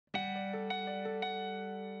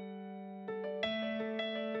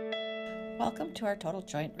Welcome to our total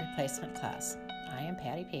joint replacement class. I am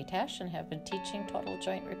Patty Paytash and have been teaching total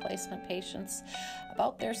joint replacement patients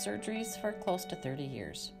about their surgeries for close to 30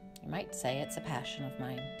 years. You might say it's a passion of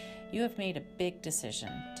mine. You have made a big decision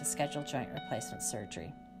to schedule joint replacement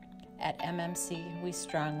surgery. At MMC, we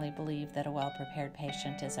strongly believe that a well-prepared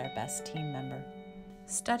patient is our best team member.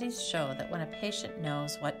 Studies show that when a patient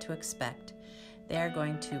knows what to expect, they are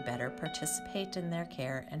going to better participate in their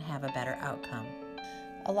care and have a better outcome.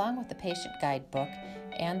 Along with the patient guidebook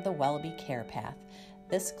and the Wellbe Care Path,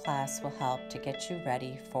 this class will help to get you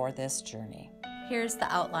ready for this journey. Here's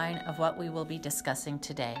the outline of what we will be discussing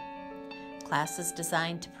today. Class is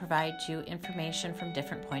designed to provide you information from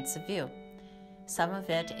different points of view. Some of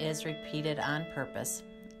it is repeated on purpose.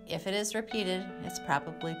 If it is repeated, it's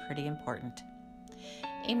probably pretty important.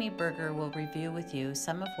 Amy Berger will review with you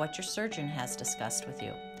some of what your surgeon has discussed with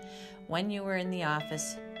you. When you were in the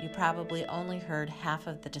office, you probably only heard half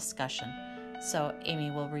of the discussion, so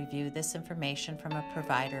Amy will review this information from a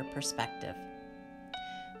provider perspective.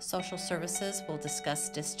 Social services will discuss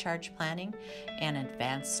discharge planning and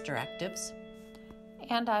advanced directives,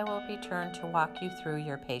 and I will return to walk you through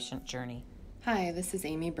your patient journey. Hi, this is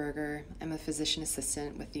Amy Berger. I'm a physician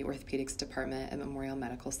assistant with the orthopedics department at Memorial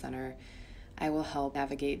Medical Center. I will help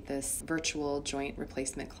navigate this virtual joint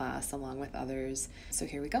replacement class along with others. So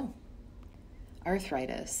here we go.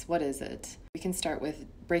 Arthritis, what is it? We can start with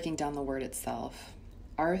breaking down the word itself.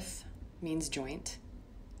 Arth means joint.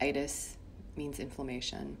 Itis means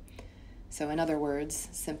inflammation. So in other words,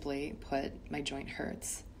 simply put, my joint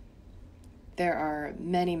hurts. There are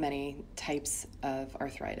many types of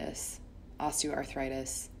arthritis.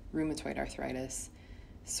 Osteoarthritis, rheumatoid arthritis,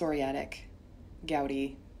 psoriatic,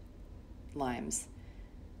 gouty, Lyme's.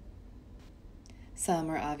 Some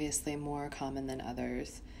are obviously more common than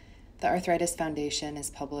others. The Arthritis Foundation has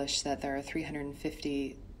published that there are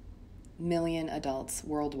 350 million adults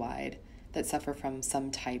worldwide that suffer from some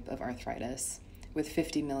type of arthritis, with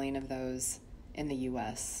 50 million of those in the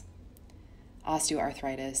U.S.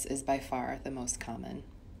 Osteoarthritis is by far the most common.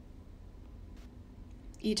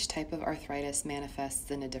 Each type of arthritis manifests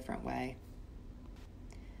in a different way.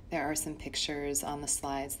 There are some pictures on the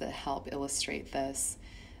slides that help illustrate this.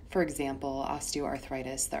 For example,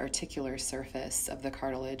 osteoarthritis, the articular surface of the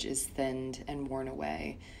cartilage is thinned and worn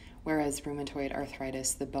away, whereas rheumatoid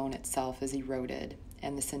arthritis, the bone itself is eroded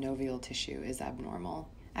and the synovial tissue is abnormal.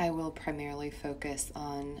 I will primarily focus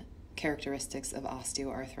on characteristics of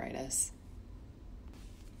osteoarthritis.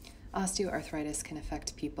 Osteoarthritis can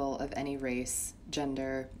affect people of any race,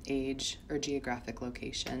 gender, age, or geographic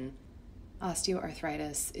location.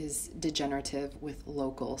 Osteoarthritis is degenerative with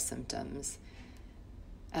local symptoms,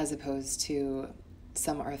 as opposed to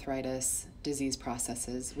some arthritis disease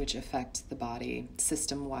processes which affect the body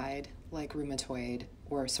system-wide, like rheumatoid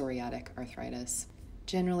or psoriatic arthritis.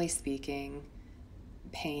 Generally speaking,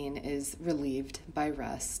 pain is relieved by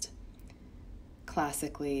rest.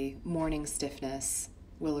 Classically, morning stiffness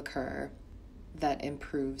will occur that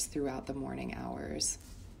improves throughout the morning hours.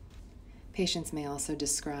 Patients may also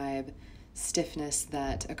describe stiffness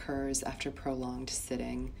that occurs after prolonged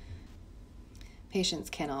sitting. Patients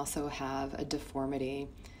can also have a deformity,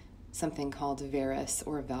 something called varus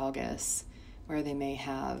or valgus, where they may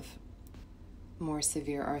have more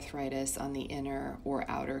severe arthritis on the inner or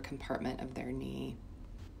outer compartment of their knee,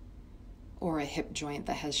 or a hip joint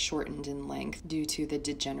that has shortened in length due to the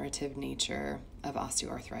degenerative nature of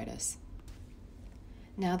osteoarthritis.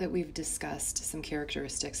 Now that we've discussed some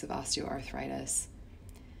characteristics of osteoarthritis,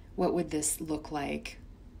 what would this look like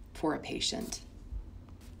for a patient?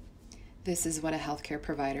 This is what a healthcare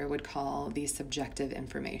provider would call the subjective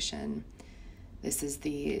information. This is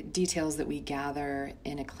the details that we gather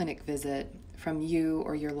in a clinic visit from you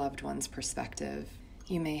or your loved one's perspective.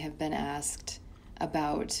 You may have been asked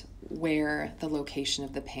about where the location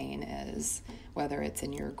of the pain is, whether it's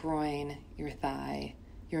in your groin, your thigh,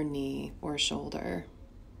 your knee, or shoulder.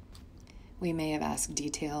 We may have asked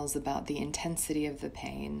details about the intensity of the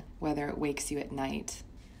pain, whether it wakes you at night.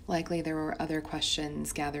 Likely there were other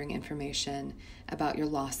questions gathering information about your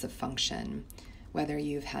loss of function, whether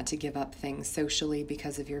you've had to give up things socially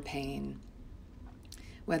because of your pain,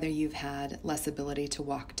 whether you've had less ability to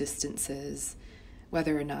walk distances,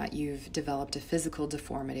 whether or not you've developed a physical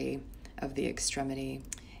deformity of the extremity,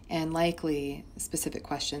 and likely specific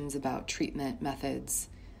questions about treatment methods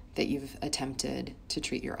that you've attempted to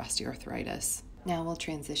treat your osteoarthritis. Now we'll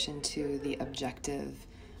transition to the objective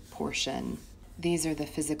portion. These are the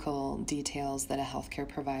physical details that a healthcare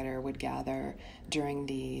provider would gather during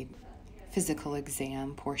the physical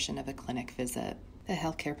exam portion of a clinic visit. The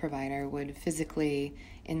healthcare provider would physically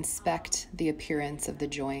inspect the appearance of the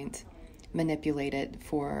joint manipulate it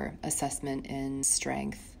for assessment in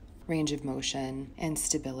strength, range of motion, and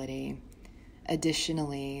stability.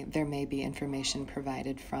 Additionally, there may be information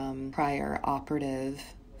provided from prior operative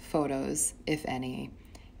photos, if any,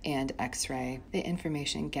 and x-ray. The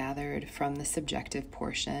information gathered from the subjective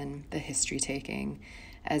portion, the history taking,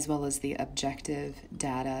 as well as the objective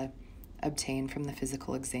data obtained from the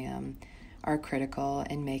physical exam are critical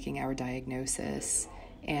in making our diagnosis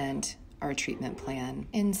and our treatment plan.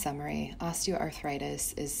 In summary,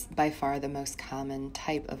 osteoarthritis is by far the most common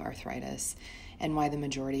type of arthritis and why the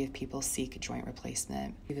majority of people seek joint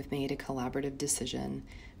replacement. You've made a collaborative decision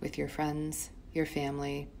with your friends, your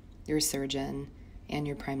family, your surgeon, and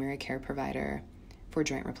your primary care provider for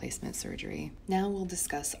joint replacement surgery. Now we'll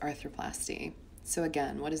discuss arthroplasty. So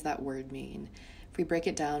again, what does that word mean? If we break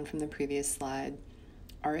it down from the previous slide,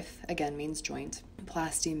 arth again means joint,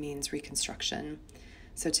 plasty means reconstruction.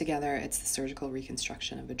 So together it's the surgical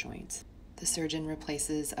reconstruction of a joint. The surgeon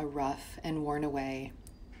replaces a rough and worn away,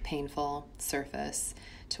 painful surface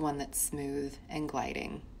to one that's smooth and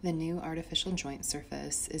gliding. The new artificial joint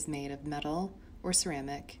surface is made of metal or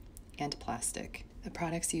ceramic and plastic. The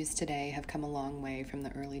products used today have come a long way from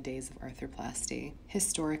the early days of arthroplasty.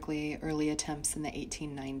 Historically, early attempts in the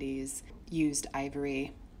 1890s used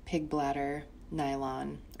ivory, pig bladder,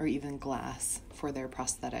 nylon, or even glass for their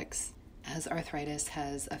prosthetics. As arthritis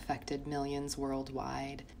has affected millions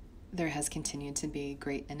worldwide, there has continued to be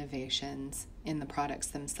great innovations in the products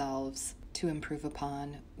themselves to improve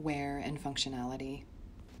upon wear and functionality.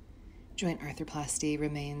 Joint arthroplasty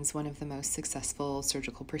remains one of the most successful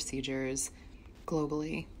surgical procedures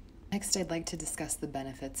globally. Next, I'd like to discuss the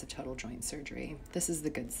benefits of total joint surgery. This is the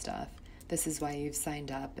good stuff. This is why you've signed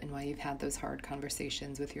up and why you've had those hard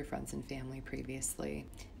conversations with your friends and family previously.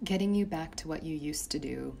 Getting you back to what you used to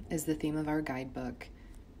do is the theme of our guidebook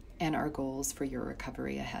and our goals for your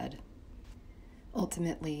recovery ahead.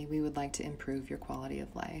 Ultimately, we would like to improve your quality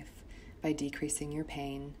of life by decreasing your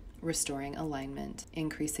pain, restoring alignment,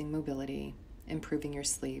 increasing mobility, improving your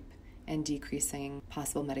sleep, and decreasing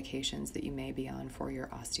possible medications that you may be on for your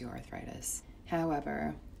osteoarthritis.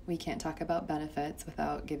 However, we can't talk about benefits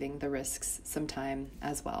without giving the risks some time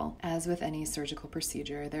as well. As with any surgical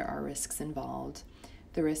procedure, there are risks involved.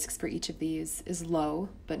 The risks for each of these is low,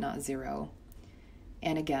 but not zero.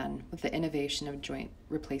 And again, with the innovation of joint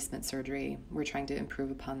replacement surgery, we're trying to improve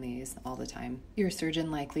upon these all the time. Your surgeon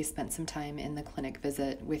likely spent some time in the clinic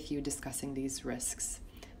visit with you discussing these risks,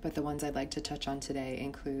 but the ones I'd like to touch on today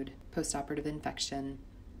include postoperative infection,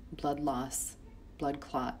 blood loss, blood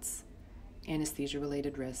clots,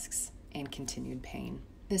 anesthesia-related risks, and continued pain.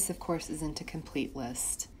 This, of course, isn't a complete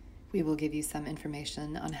list. We will give you some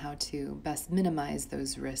information on how to best minimize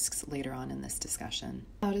those risks later on in this discussion.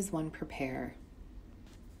 How does one prepare?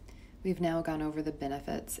 We've now gone over the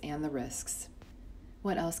benefits and the risks.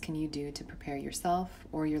 What else can you do to prepare yourself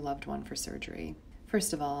or your loved one for surgery?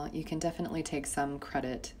 First of all, you can definitely take some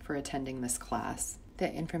credit for attending this class.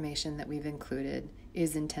 The information that we've included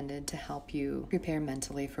is intended to help you prepare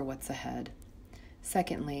mentally for what's ahead.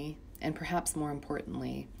 Secondly, and perhaps more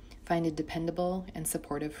importantly, find a dependable and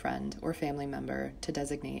supportive friend or family member to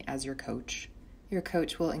designate as your coach. Your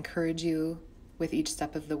coach will encourage you with each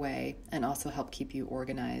step of the way and also help keep you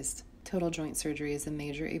organized. Total joint surgery is a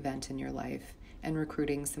major event in your life, and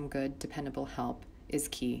recruiting some good, dependable help is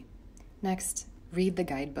key. Next, read the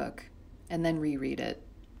guidebook and then reread it.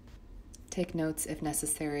 Take notes if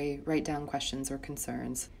necessary, write down questions or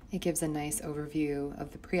concerns. It gives a nice overview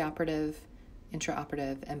of the preoperative,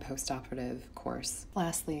 intraoperative, and postoperative course.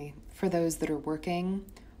 Lastly, for those that are working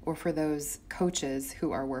or for those coaches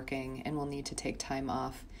who are working and will need to take time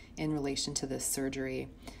off in relation to this surgery,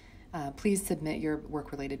 please submit your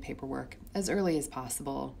work-related paperwork as early as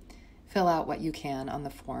possible. Fill out what you can on the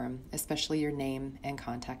form, especially your name and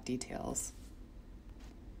contact details.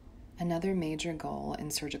 Another major goal in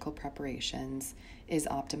surgical preparations is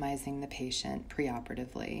optimizing the patient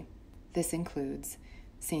preoperatively. This includes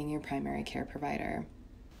seeing your primary care provider.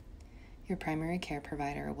 Your primary care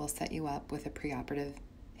provider will set you up with a preoperative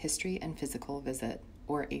history and physical visit,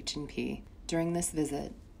 or H&P. During this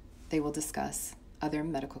visit, they will discuss other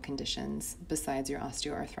medical conditions besides your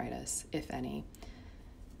osteoarthritis, if any.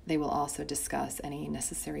 They will also discuss any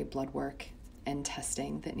necessary blood work and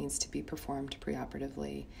testing that needs to be performed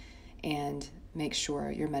preoperatively, and make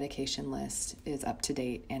sure your medication list is up to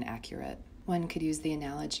date and accurate. One could use the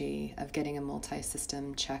analogy of getting a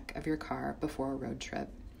multi-system check of your car before a road trip.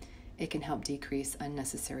 It can help decrease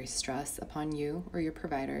unnecessary stress upon you or your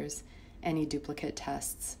providers, any duplicate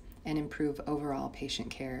tests, and improve overall patient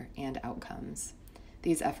care and outcomes.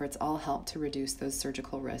 These efforts all help to reduce those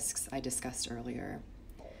surgical risks I discussed earlier.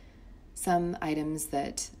 Some items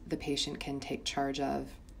that the patient can take charge of: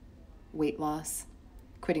 weight loss,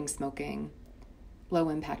 quitting smoking, low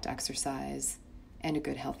impact exercise, and a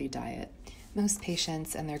good healthy diet. Most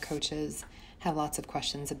patients and their coaches have lots of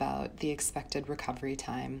questions about the expected recovery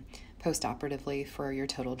time postoperatively for your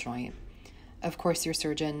total joint. Of course, your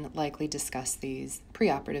surgeon likely discussed these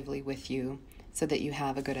preoperatively with you so that you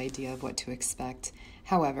have a good idea of what to expect.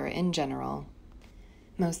 However, in general,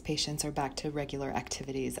 most patients are back to regular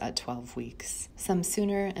activities at 12 weeks, some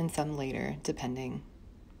sooner and some later, depending.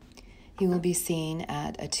 You will be seen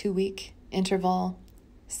at a 2-week interval,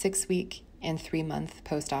 6-week, and 3-month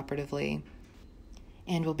postoperatively,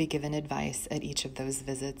 and will be given advice at each of those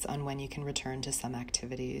visits on when you can return to some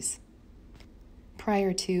activities.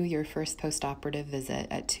 Prior to your first postoperative visit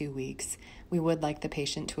at 2 weeks, we would like the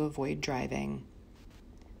patient to avoid driving.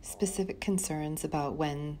 Specific concerns about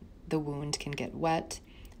when the wound can get wet,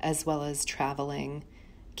 as well as traveling,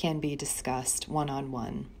 can be discussed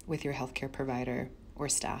one-on-one with your healthcare provider or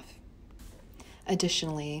staff.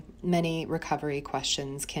 Additionally, many recovery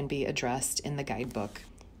questions can be addressed in the guidebook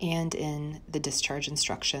and in the discharge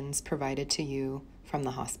instructions provided to you from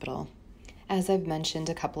the hospital. As I've mentioned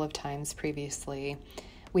a couple of times previously,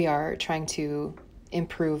 we are trying to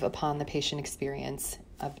improve upon the patient experience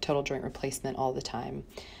of total joint replacement all the time.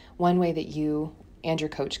 One way that you and your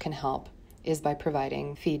coach can help is by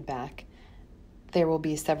providing feedback. There will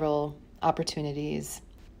be several opportunities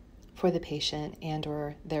for the patient and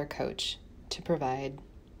or their coach to provide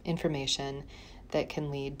information that can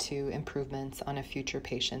lead to improvements on a future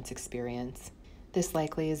patient's experience. This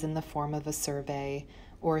likely is in the form of a survey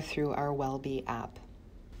or through our WellBe app.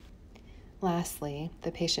 Lastly,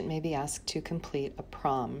 the patient may be asked to complete a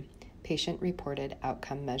PROM, patient-reported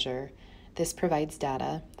outcome measure. This provides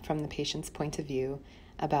data from the patient's point of view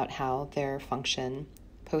about how their function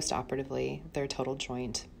post-operatively, their total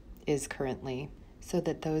joint, is currently, so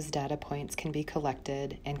that those data points can be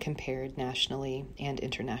collected and compared nationally and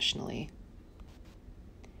internationally.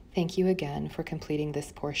 Thank you again for completing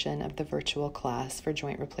this portion of the virtual class for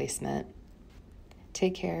joint replacement.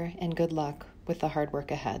 Take care and good luck with the hard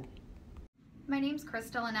work ahead. My name's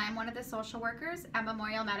Crystal and I'm one of the social workers at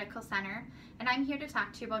Memorial Medical Center, and I'm here to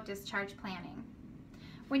talk to you about discharge planning.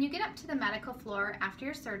 When you get up to the medical floor after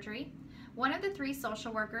your surgery, one of the 3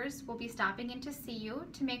 social workers will be stopping in to see you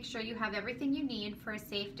to make sure you have everything you need for a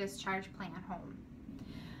safe discharge plan home.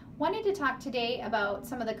 Wanted to talk today about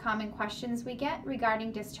some of the common questions we get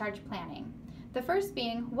regarding discharge planning. The first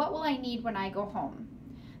being, what will I need when I go home?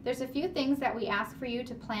 There's a few things that we ask for you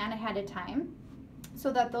to plan ahead of time so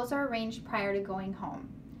that those are arranged prior to going home.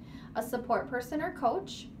 A support person or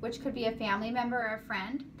coach, which could be a family member or a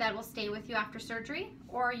friend that will stay with you after surgery,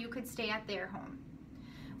 or you could stay at their home.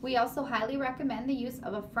 We also highly recommend the use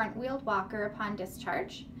of a front-wheeled walker upon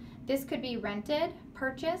discharge. This could be rented,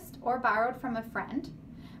 purchased, or borrowed from a friend.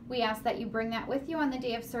 We ask that you bring that with you on the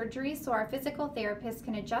day of surgery so our physical therapist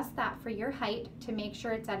can adjust that for your height to make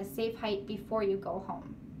sure it's at a safe height before you go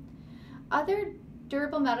home. Other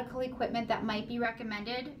durable medical equipment that might be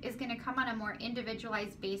recommended is going to come on a more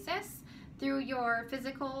individualized basis through your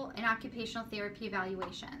physical and occupational therapy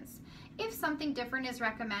evaluations. If something different is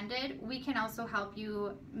recommended, we can also help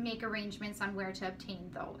you make arrangements on where to obtain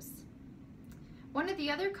those. One of the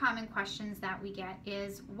other common questions that we get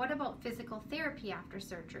is, what about physical therapy after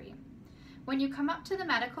surgery? When you come up to the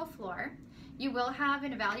medical floor, you will have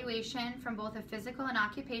an evaluation from both a physical and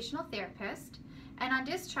occupational therapist, and on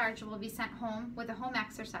discharge, you will be sent home with a home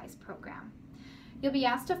exercise program. You'll be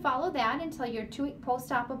asked to follow that until your 2-week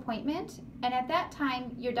post-op appointment, and at that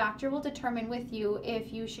time, your doctor will determine with you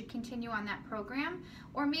if you should continue on that program,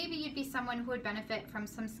 or maybe you'd be someone who would benefit from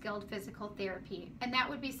some skilled physical therapy, and that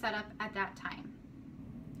would be set up at that time.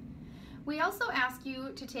 We also ask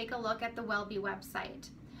you to take a look at the WellBe website.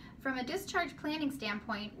 From a discharge planning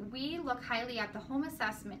standpoint, we look highly at the home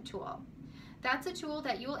assessment tool. That's a tool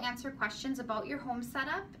that you will answer questions about your home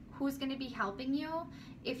setup, who's going to be helping you,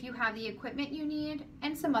 if you have the equipment you need,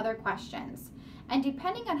 and some other questions. And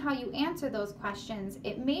depending on how you answer those questions,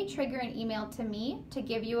 it may trigger an email to me to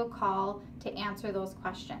give you a call to answer those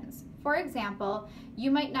questions. For example,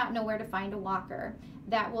 you might not know where to find a walker.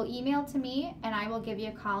 That will email to me and I will give you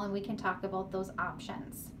a call and we can talk about those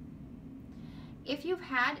options. If you've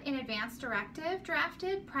had an advance directive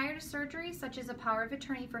drafted prior to surgery, such as a power of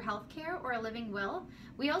attorney for healthcare or a living will,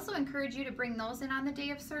 we also encourage you to bring those in on the day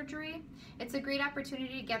of surgery. It's a great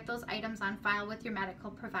opportunity to get those items on file with your medical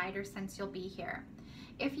provider since you'll be here.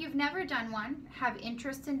 If you've never done one, have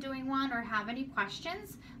interest in doing one, or have any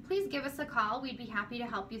questions, please give us a call. We'd be happy to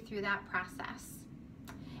help you through that process.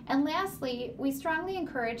 And lastly, we strongly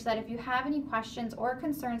encourage that if you have any questions or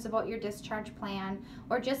concerns about your discharge plan,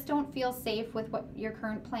 or just don't feel safe with what your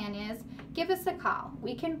current plan is, give us a call.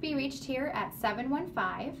 We can be reached here at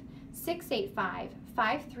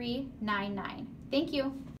 715-685-5399. Thank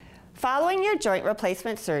you. Following your joint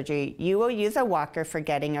replacement surgery, you will use a walker for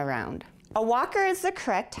getting around. A walker is the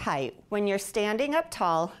correct height. When you're standing up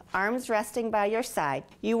tall, arms resting by your side,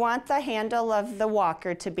 you want the handle of the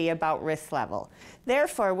walker to be about wrist level.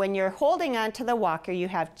 Therefore, when you're holding onto the walker, you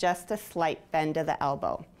have just a slight bend of the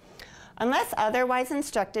elbow. Unless otherwise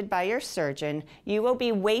instructed by your surgeon, you will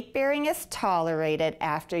be weight bearing as tolerated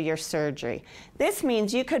after your surgery. This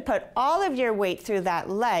means you could put all of your weight through that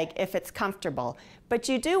leg if it's comfortable, but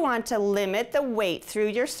you do want to limit the weight through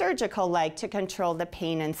your surgical leg to control the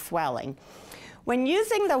pain and swelling. When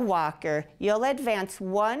using the walker, you'll advance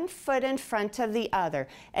one foot in front of the other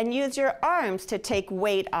and use your arms to take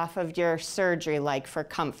weight off of your surgery leg for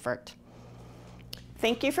comfort.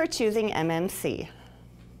 Thank you for choosing MMC.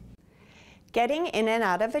 Getting in and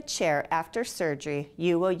out of a chair after surgery,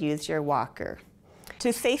 you will use your walker.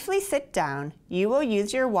 To safely sit down, you will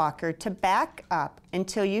use your walker to back up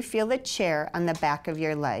until you feel the chair on the back of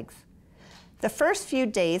your legs. The first few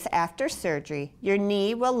days after surgery, your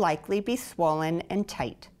knee will likely be swollen and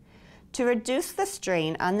tight. To reduce the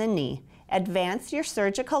strain on the knee, advance your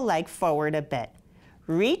surgical leg forward a bit.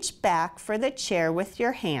 Reach back for the chair with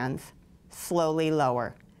your hands, slowly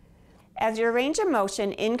lower. As your range of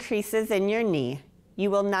motion increases in your knee,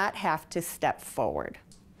 you will not have to step forward.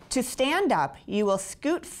 To stand up, you will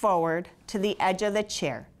scoot forward to the edge of the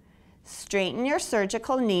chair. Straighten your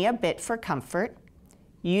surgical knee a bit for comfort.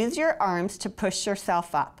 Use your arms to push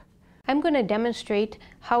yourself up. I'm going to demonstrate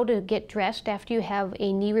how to get dressed after you have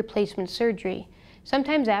a knee replacement surgery.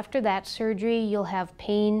 Sometimes after that surgery, you'll have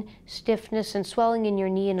pain, stiffness, and swelling in your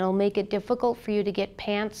knee, and it'll make it difficult for you to get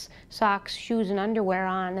pants, socks, shoes, and underwear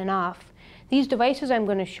on and off. These devices I'm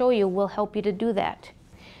going to show you will help you to do that.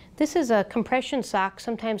 This is a compression sock,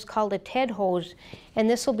 sometimes called a TED hose, and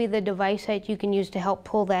this will be the device that you can use to help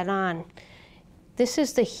pull that on. This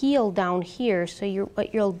is the heel down here, so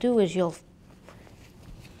what you'll do is you'll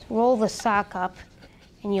roll the sock up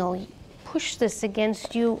and you'll push this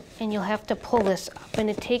against you, and you'll have to pull this up, and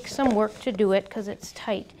it takes some work to do it because it's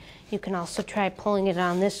tight. You can also try pulling it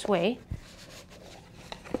on this way.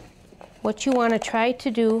 What you want to try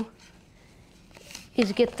to do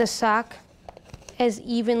is get the sock as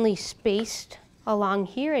evenly spaced along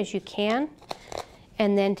here as you can,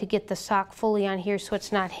 and then to get the sock fully on here so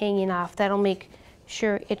it's not hanging off. That'll make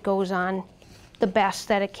sure it goes on the best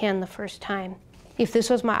that it can the first time. If this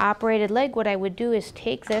was my operated leg, what I would do is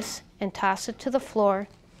take this and toss it to the floor,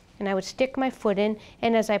 and I would stick my foot in,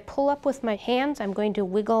 and as I pull up with my hands, I'm going to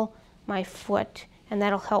wiggle my foot, and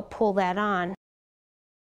that'll help pull that on.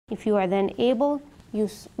 If you are then able, you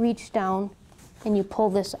reach down and you pull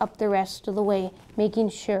this up the rest of the way, making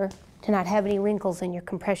sure to not have any wrinkles in your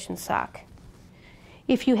compression sock.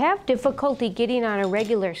 If you have difficulty getting on a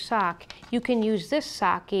regular sock, you can use this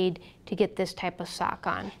sock aid to get this type of sock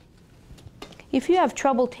on. If you have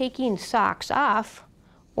trouble taking socks off,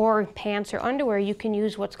 or pants or underwear, you can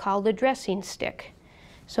use what's called a dressing stick.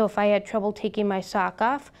 So if I had trouble taking my sock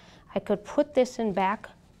off, I could put this in back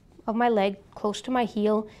of my leg, close to my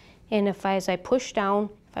heel, and as I push down,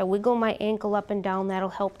 if I wiggle my ankle up and down, that'll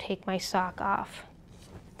help take my sock off.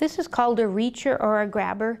 This is called a reacher or a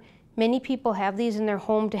grabber. Many people have these in their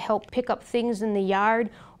home to help pick up things in the yard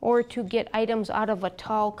or to get items out of a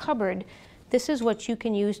tall cupboard. This is what you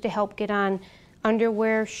can use to help get on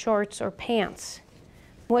underwear, shorts, or pants.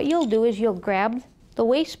 What you'll do is you'll grab the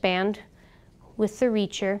waistband with the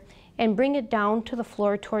reacher and bring it down to the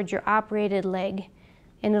floor towards your operated leg.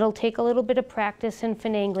 And it'll take a little bit of practice and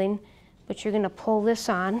finagling, but you're going to pull this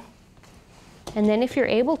on. And then if you're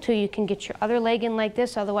able to, you can get your other leg in like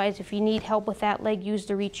this. Otherwise, if you need help with that leg, use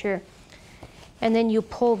the reacher. And then you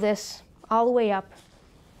pull this all the way up,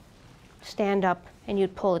 stand up, and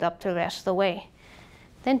you'd pull it up the rest of the way.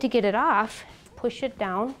 Then to get it off, push it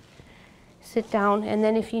down, sit down, and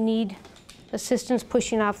then if you need assistance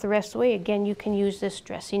pushing off the rest of the way, again, you can use this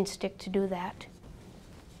dressing stick to do that.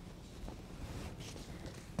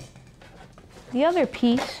 The other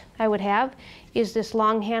piece I would have is this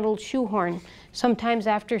long-handled shoe horn. Sometimes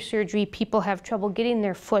after surgery, people have trouble getting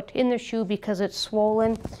their foot in their shoe because it's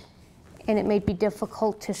swollen and it may be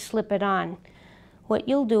difficult to slip it on. What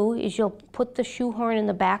you'll do is you'll put the shoe horn in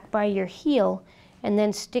the back by your heel and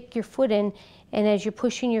then stick your foot in, and as you're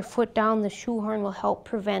pushing your foot down, the shoe horn will help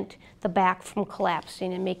prevent the back from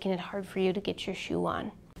collapsing and making it hard for you to get your shoe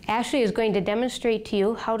on. Ashley is going to demonstrate to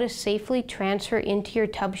you how to safely transfer into your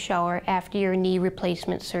tub shower after your knee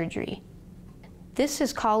replacement surgery. This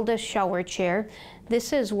is called a shower chair.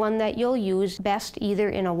 This is one that you'll use best either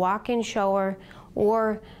in a walk-in shower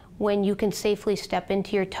or when you can safely step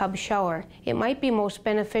into your tub shower. It might be most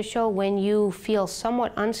beneficial when you feel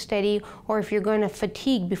somewhat unsteady or if you're going to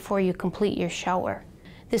fatigue before you complete your shower.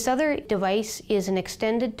 This other device is an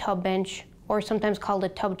extended tub bench, or sometimes called a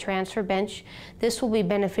tub transfer bench. This will be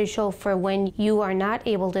beneficial for when you are not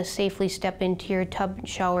able to safely step into your tub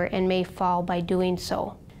shower and may fall by doing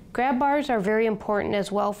so. Grab bars are very important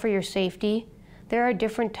as well for your safety. There are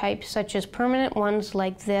different types, such as permanent ones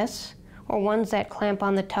like this, or ones that clamp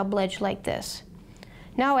on the tub ledge like this.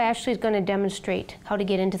 Now Ashley is going to demonstrate how to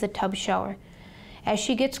get into the tub shower. As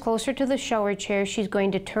she gets closer to the shower chair, she's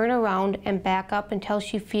going to turn around and back up until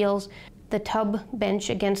she feels the tub bench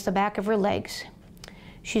against the back of her legs.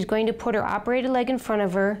 She's going to put her operated leg in front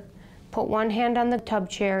of her, put one hand on the tub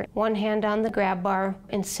chair, one hand on the grab bar,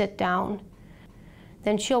 and sit down.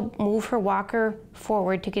 Then she'll move her walker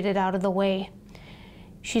forward to get it out of the way.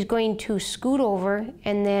 She's going to scoot over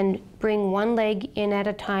and then bring one leg in at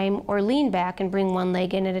a time, or lean back and bring one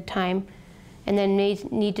leg in at a time, and then may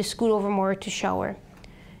need to scoot over more to shower.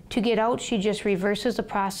 To get out, she just reverses the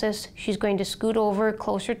process. She's going to scoot over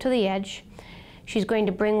closer to the edge. She's going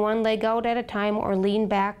to bring one leg out at a time, or lean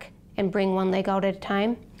back and bring one leg out at a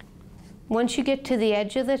time. Once you get to the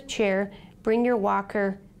edge of the chair, bring your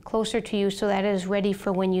walker closer to you so that it is ready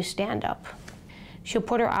for when you stand up. She'll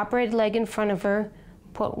put her operated leg in front of her,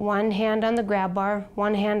 put one hand on the grab bar,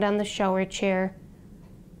 one hand on the shower chair,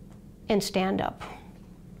 and stand up.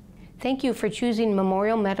 Thank you for choosing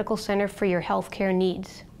Memorial Medical Center for your healthcare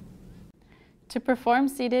needs. To perform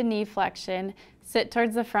seated knee flexion, sit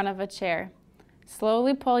towards the front of a chair.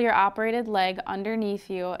 Slowly pull your operated leg underneath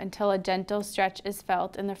you until a gentle stretch is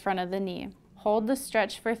felt in the front of the knee. Hold the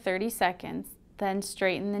stretch for 30 seconds, then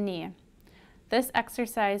straighten the knee. This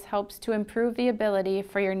exercise helps to improve the ability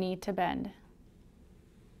for your knee to bend.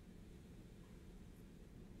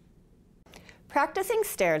 Practicing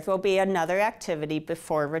stairs will be another activity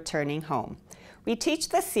before returning home. We teach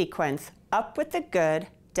the sequence up with the good,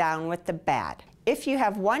 down with the bad. If you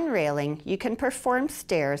have one railing, you can perform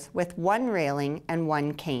stairs with one railing and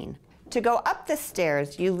one cane. To go up the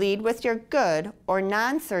stairs, you lead with your good or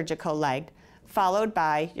non-surgical leg, followed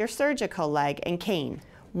by your surgical leg and cane,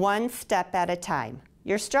 one step at a time.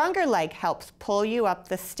 Your stronger leg helps pull you up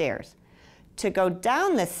the stairs. To go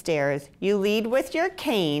down the stairs, you lead with your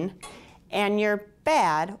cane and your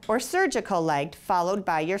bad or surgical leg, followed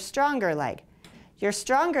by your stronger leg. Your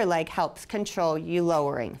stronger leg helps control you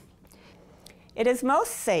lowering. It is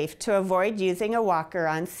most safe to avoid using a walker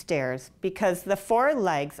on stairs because the four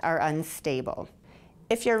legs are unstable.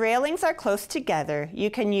 If your railings are close together, you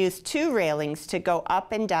can use two railings to go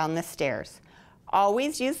up and down the stairs.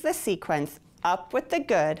 Always use the sequence up with the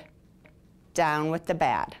good, down with the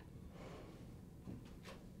bad.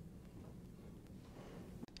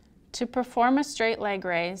 To perform a straight leg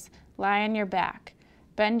raise, lie on your back.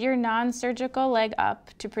 Bend your non-surgical leg up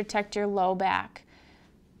to protect your low back.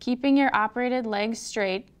 Keeping your operated legs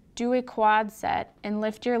straight, do a quad set and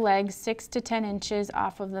lift your legs 6 to 10 inches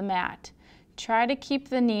off of the mat. Try to keep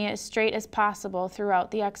the knee as straight as possible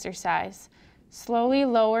throughout the exercise. Slowly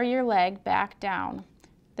lower your leg back down.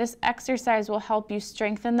 This exercise will help you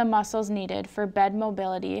strengthen the muscles needed for bed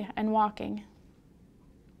mobility and walking.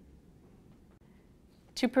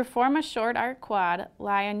 To perform a short arc quad,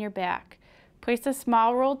 lie on your back. Place a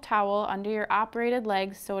small rolled towel under your operated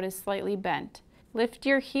leg so it is slightly bent. Lift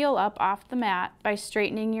your heel up off the mat by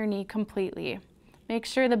straightening your knee completely. Make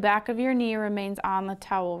sure the back of your knee remains on the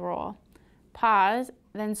towel roll. Pause,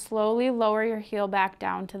 then slowly lower your heel back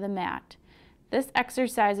down to the mat. This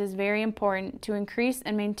exercise is very important to increase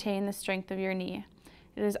and maintain the strength of your knee.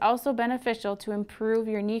 It is also beneficial to improve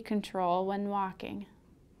your knee control when walking.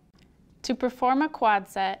 To perform a quad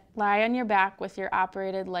set, lie on your back with your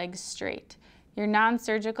operated legs straight. Your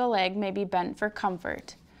non-surgical leg may be bent for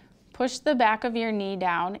comfort. Push the back of your knee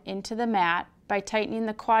down into the mat by tightening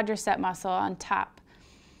the quadricep muscle on top.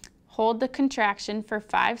 Hold the contraction for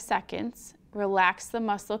 5 seconds, relax the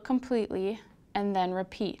muscle completely, and then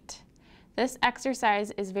repeat. This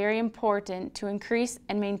exercise is very important to increase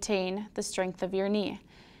and maintain the strength of your knee.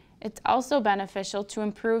 It's also beneficial to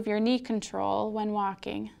improve your knee control when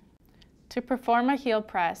walking. To perform a heel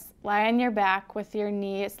press, lie on your back with your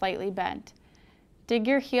knee slightly bent. Dig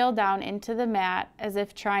your heel down into the mat as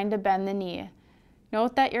if trying to bend the knee.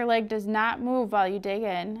 Note that your leg does not move while you dig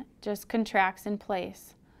in, just contracts in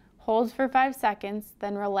place. Hold for 5 seconds,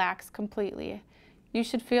 then relax completely. You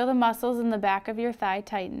should feel the muscles in the back of your thigh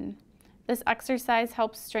tighten. This exercise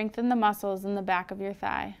helps strengthen the muscles in the back of your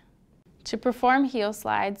thigh. To perform heel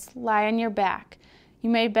slides, lie on your back. You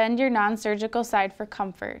may bend your non-surgical side for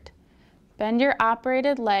comfort. Bend your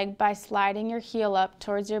operated leg by sliding your heel up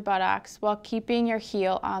towards your buttocks while keeping your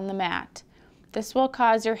heel on the mat. This will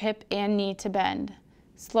cause your hip and knee to bend.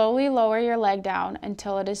 Slowly lower your leg down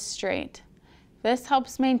until it is straight. This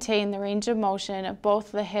helps maintain the range of motion of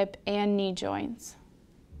both the hip and knee joints.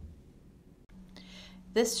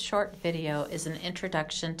 This short video is an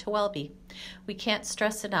introduction to Wellbe. We can't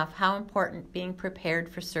stress enough how important being prepared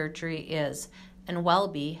for surgery is, and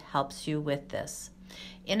Wellbe helps you with this.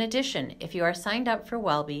 In addition, if you are signed up for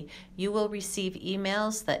Wellbe, you will receive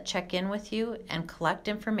emails that check in with you and collect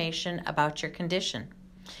information about your condition.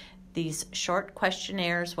 These short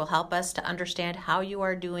questionnaires will help us to understand how you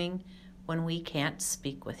are doing when we can't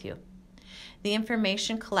speak with you. The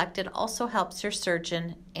information collected also helps your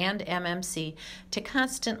surgeon and MMC to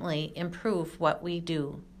constantly improve what we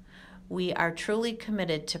do. We are truly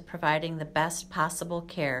committed to providing the best possible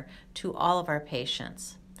care to all of our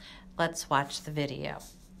patients. Let's watch the video.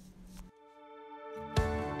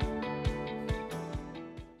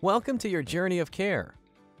 Welcome to your journey of care.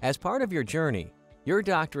 As part of your journey, your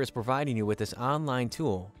doctor is providing you with this online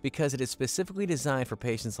tool because it is specifically designed for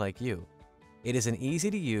patients like you. It is an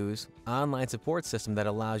easy-to-use online support system that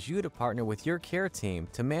allows you to partner with your care team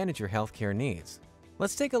to manage your healthcare needs.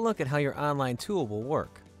 Let's take a look at how your online tool will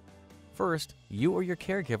work. First, you or your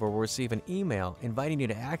caregiver will receive an email inviting you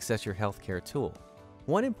to access your healthcare tool.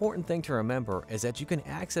 One important thing to remember is that you can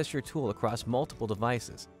access your tool across multiple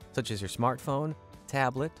devices, such as your smartphone,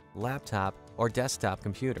 tablet, laptop, or desktop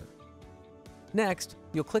computer. Next,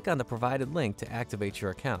 you'll click on the provided link to activate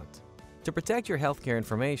your account. To protect your healthcare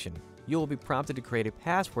information, you will be prompted to create a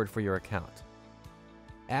password for your account.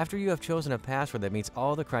 After you have chosen a password that meets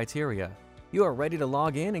all the criteria, you are ready to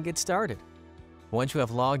log in and get started. Once you have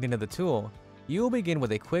logged into the tool, you will begin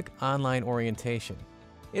with a quick online orientation.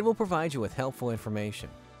 It will provide you with helpful information,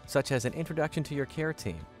 such as an introduction to your care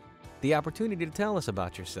team, the opportunity to tell us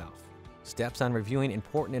about yourself, steps on reviewing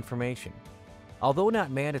important information. Although not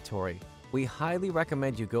mandatory, we highly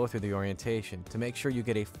recommend you go through the orientation to make sure you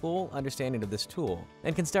get a full understanding of this tool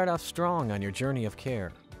and can start off strong on your journey of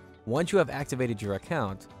care. Once you have activated your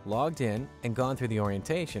account, logged in, and gone through the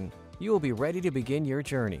orientation, you will be ready to begin your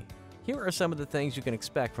journey. Here are some of the things you can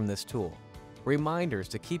expect from this tool. Reminders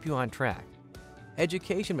to keep you on track,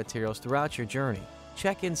 education materials throughout your journey,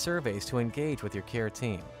 check-in surveys to engage with your care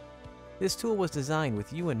team. This tool was designed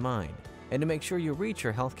with you in mind and to make sure you reach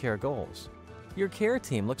your healthcare goals. Your care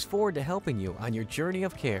team looks forward to helping you on your journey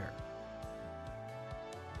of care.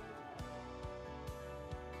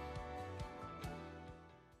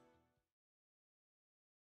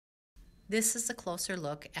 This is a closer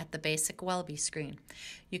look at the basic Wellbe screen.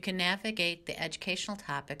 You can navigate the educational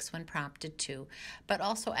topics when prompted to, but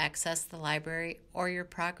also access the library or your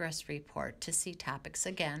progress report to see topics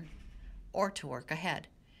again or to work ahead.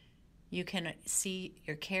 You can see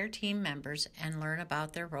your care team members and learn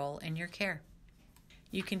about their role in your care.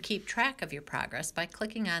 You can keep track of your progress by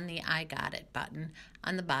clicking on the I Got It button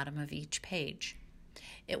on the bottom of each page.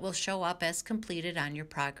 It will show up as completed on your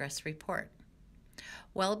progress report.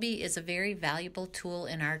 Wellbe is a very valuable tool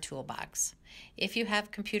in our toolbox. If you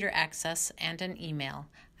have computer access and an email,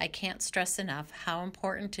 I can't stress enough how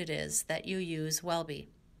important it is that you use Wellbe.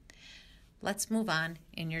 Let's move on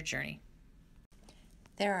in your journey.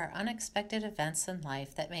 There are unexpected events in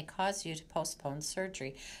life that may cause you to postpone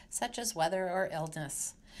surgery, such as weather or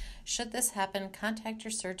illness. Should this happen, contact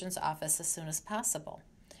your surgeon's office as soon as possible.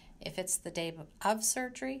 If it's the day of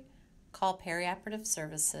surgery, call perioperative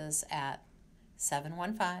services at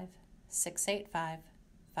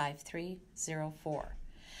 715-685-5304.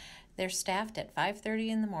 They're staffed at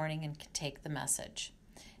 5:30 in the morning and can take the message.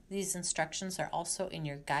 These instructions are also in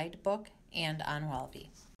your guidebook and on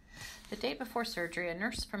Wellbe. The day before surgery, a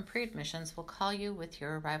nurse from pre-admissions will call you with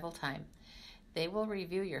your arrival time. They will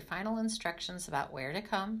review your final instructions about where to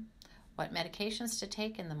come, what medications to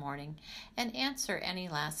take in the morning, and answer any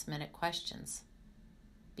last-minute questions.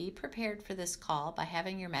 Be prepared for this call by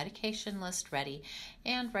having your medication list ready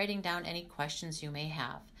and writing down any questions you may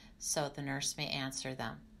have, so the nurse may answer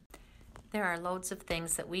them. There are loads of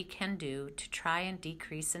things that we can do to try and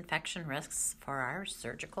decrease infection risks for our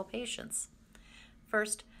surgical patients.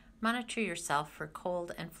 First, monitor yourself for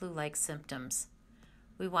cold and flu-like symptoms.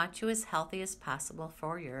 We want you as healthy as possible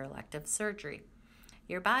for your elective surgery.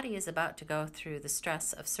 Your body is about to go through the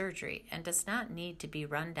stress of surgery and does not need to be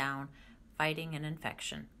run down fighting an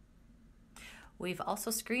infection. We've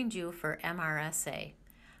also screened you for MRSA.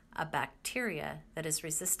 a bacteria that is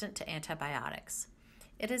resistant to antibiotics.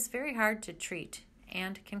 It is very hard to treat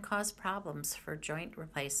and can cause problems for joint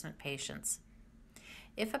replacement patients.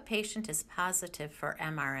 If a patient is positive for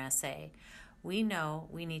MRSA, we know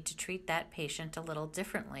we need to treat that patient a little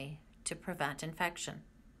differently to prevent infection.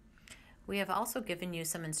 We have also given you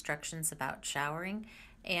some instructions about showering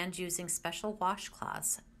and using special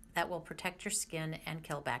washcloths that will protect your skin and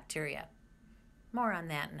kill bacteria. More on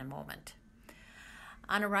that in a moment.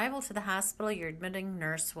 On arrival to the hospital, your admitting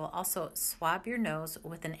nurse will also swab your nose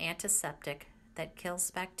with an antiseptic that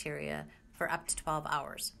kills bacteria for up to 12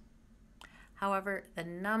 hours. However, the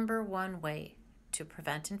number one way to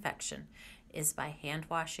prevent infection is by hand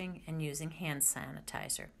washing and using hand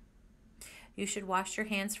sanitizer. You should wash your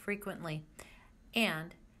hands frequently,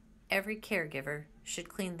 and every caregiver should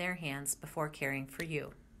clean their hands before caring for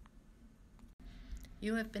you.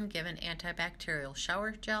 You have been given antibacterial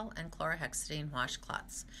shower gel and chlorhexidine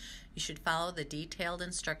washcloths. You should follow the detailed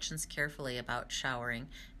instructions carefully about showering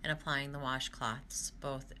and applying the washcloths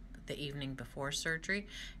both the evening before surgery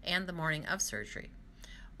and the morning of surgery.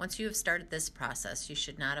 Once you have started this process, you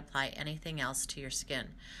should not apply anything else to your skin.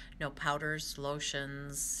 No powders,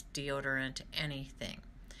 lotions, deodorant, anything.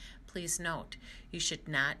 Please note, you should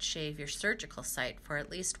not shave your surgical site for at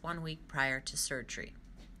least 1 week prior to surgery.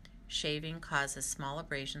 Shaving causes small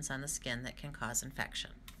abrasions on the skin that can cause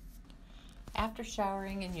infection. After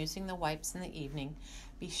showering and using the wipes in the evening,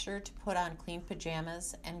 be sure to put on clean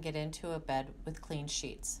pajamas and get into a bed with clean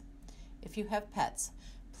sheets. If you have pets,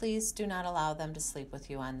 please do not allow them to sleep with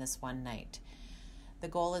you on this one night. The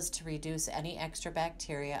goal is to reduce any extra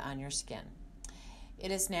bacteria on your skin.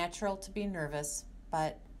 It is natural to be nervous,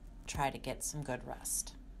 but try to get some good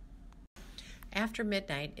rest. After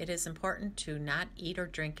midnight, it is important to not eat or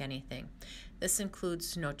drink anything. This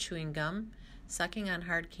includes no chewing gum, sucking on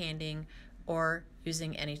hard candy, or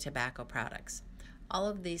using any tobacco products. All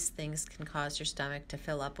of these things can cause your stomach to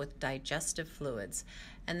fill up with digestive fluids,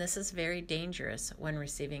 and this is very dangerous when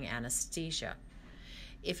receiving anesthesia.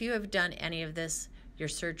 If you have done any of this, your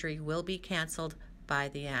surgery will be canceled by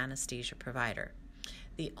the anesthesia provider.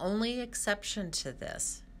 The only exception to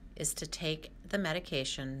this is to take the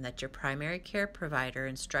medication that your primary care provider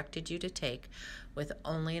instructed you to take with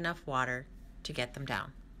only enough water to get them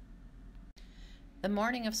down. The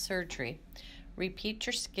morning of surgery, repeat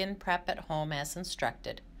your skin prep at home as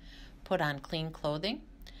instructed. Put on clean clothing.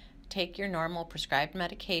 Take your normal prescribed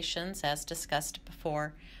medications as discussed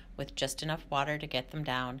before with just enough water to get them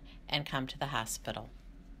down, and come to the hospital.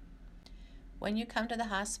 When you come to the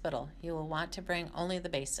hospital, you will want to bring only the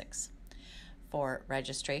basics. For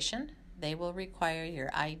registration, they will require your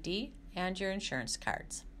ID and your insurance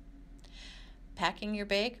cards. Packing your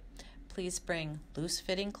bag, please bring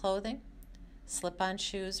loose-fitting clothing, slip-on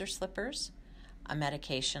shoes or slippers, a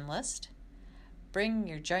medication list. Bring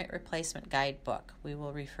your joint replacement guidebook. We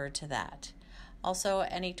will refer to that. Also,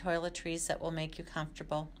 any toiletries that will make you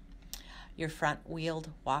comfortable, your front-wheeled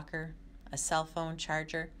walker, a cell phone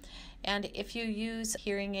charger, and if you use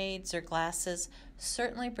hearing aids or glasses,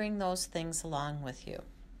 certainly bring those things along with you.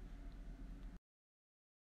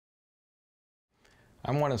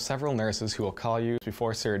 I'm one of several nurses who will call you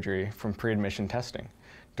before surgery from pre-admission testing.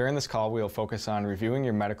 During this call, we will focus on reviewing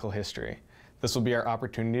your medical history. This will be our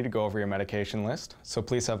opportunity to go over your medication list, so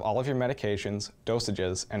please have all of your medications,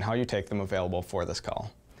 dosages, and how you take them available for this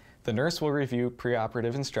call. The nurse will review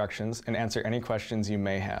preoperative instructions and answer any questions you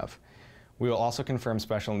may have. We will also confirm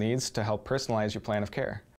special needs to help personalize your plan of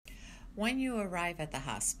care. When you arrive at the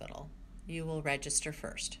hospital, you will register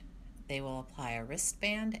first. They will apply a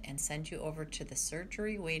wristband and send you over to the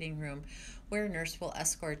surgery waiting room where a nurse will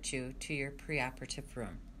escort you to your preoperative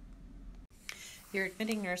room. Your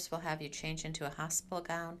admitting nurse will have you change into a hospital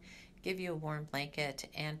gown, give you a warm blanket,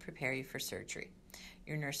 and prepare you for surgery.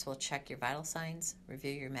 Your nurse will check your vital signs,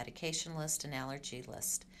 review your medication list and allergy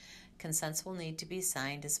list. Consents will need to be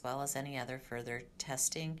signed as well as any other further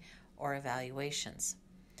testing or evaluations.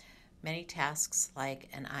 Many tasks like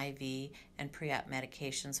an IV and pre-op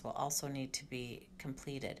medications will also need to be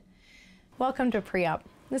completed. Welcome to pre-op.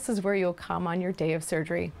 This is where you'll come on your day of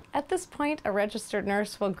surgery. At this point, a registered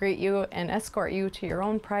nurse will greet you and escort you to your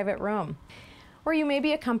own private room, where you may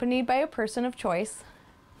be accompanied by a person of choice,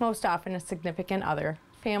 most often a significant other,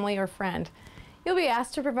 family, or friend. You'll be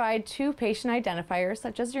asked to provide 2 patient identifiers,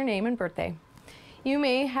 such as your name and birthday. You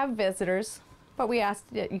may have visitors, but we ask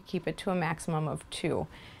that you keep it to a maximum of 2,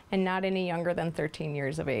 and not any younger than 13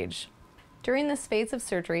 years of age. During this phase of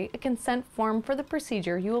surgery, a consent form for the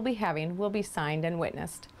procedure you will be having will be signed and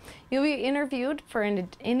witnessed. You'll be interviewed for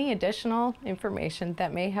any additional information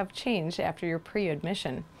that may have changed after your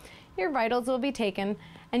pre-admission. Your vitals will be taken,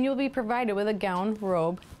 and you'll be provided with a gown,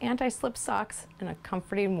 robe, anti-slip socks, and a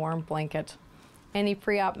comforting warm blanket. Any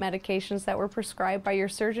pre-op medications that were prescribed by your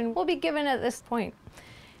surgeon will be given at this point,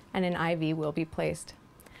 and an IV will be placed.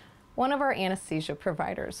 One of our anesthesia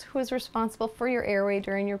providers, who is responsible for your airway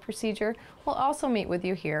during your procedure, will also meet with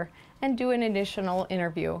you here and do an additional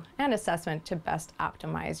interview and assessment to best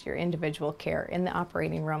optimize your individual care in the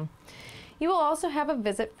operating room. You will also have a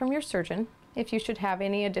visit from your surgeon if you should have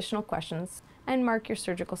any additional questions, and mark your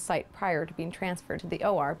surgical site prior to being transferred to the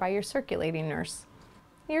OR by your circulating nurse.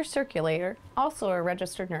 Your circulator, also a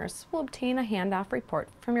registered nurse, will obtain a handoff report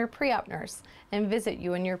from your pre-op nurse and visit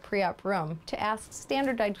you in your pre-op room to ask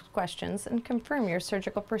standardized questions and confirm your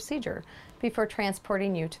surgical procedure before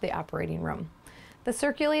transporting you to the operating room. The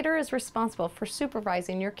circulator is responsible for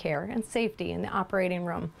supervising your care and safety in the operating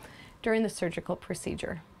room during the surgical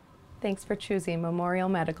procedure. Thanks for choosing Memorial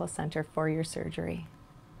Medical Center for your surgery.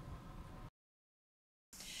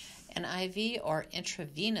 An IV or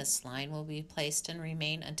intravenous line will be placed and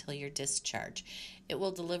remain until your discharge. It will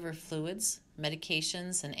deliver fluids,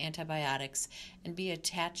 medications, and antibiotics and be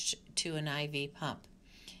attached to an IV pump.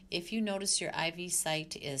 If you notice your IV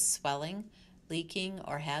site is swelling, leaking,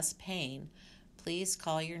 or has pain, please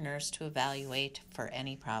call your nurse to evaluate for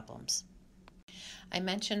any problems. I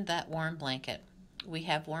mentioned that warm blanket. We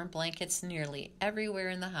have warm blankets nearly everywhere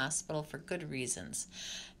in the hospital for good reasons.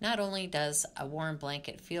 Not only does a warm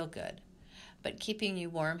blanket feel good, but keeping you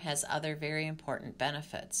warm has other very important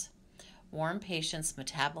benefits. Warm patients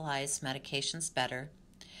metabolize medications better,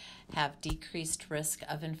 have decreased risk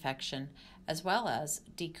of infection, as well as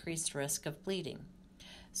decreased risk of bleeding.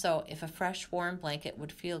 So if a fresh warm blanket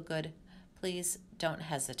would feel good, please don't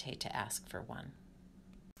hesitate to ask for one.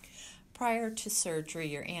 Prior to surgery,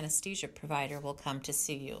 your anesthesia provider will come to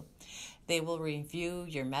see you. They will review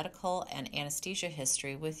your medical and anesthesia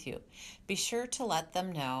history with you. Be sure to let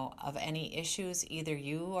them know of any issues either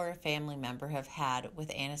you or a family member have had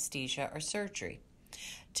with anesthesia or surgery.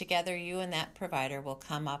 Together, you and that provider will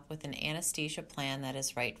come up with an anesthesia plan that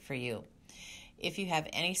is right for you. If you have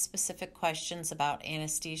any specific questions about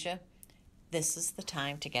anesthesia, this is the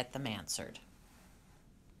time to get them answered.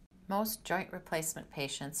 Most joint replacement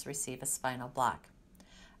patients receive a spinal block.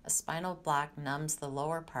 A spinal block numbs the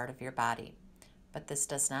lower part of your body, but this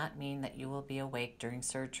does not mean that you will be awake during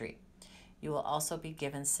surgery. You will also be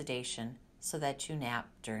given sedation so that you nap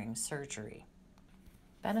during surgery.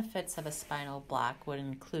 Benefits of a spinal block would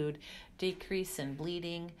include decrease in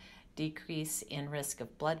bleeding, decrease in risk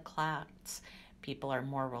of blood clots. People are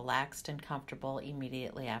more relaxed and comfortable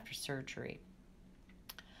immediately after surgery.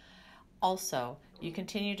 Also, you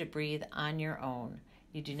continue to breathe on your own.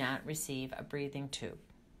 You do not receive a breathing tube.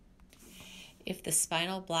 If the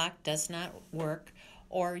spinal block does not work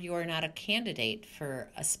or you are not a candidate for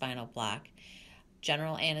a spinal block,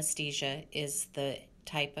 general anesthesia is the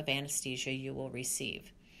type of anesthesia you will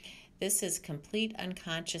receive. This is complete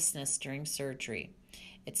unconsciousness during surgery.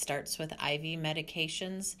 It starts with IV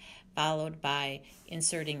medications, followed by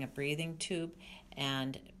inserting a breathing tube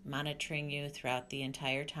and monitoring you throughout the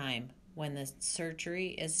entire time. When the surgery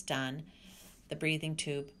is done, the breathing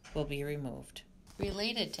tube will be removed.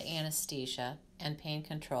 Related to anesthesia and pain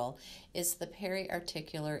control is the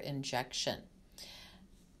periarticular injection.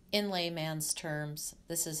 In layman's terms,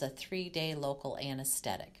 this is a 3-day local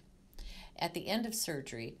anesthetic. At the end of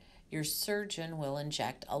surgery, your surgeon will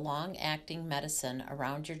inject a long-acting medicine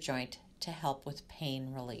around your joint to help with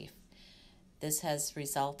pain relief. This has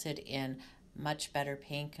resulted in much better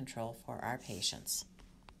pain control for our patients.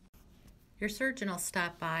 Your surgeon will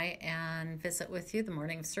stop by and visit with you the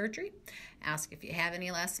morning of surgery, ask if you have any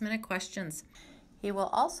last-minute questions. He will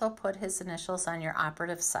also put his initials on your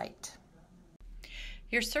operative site.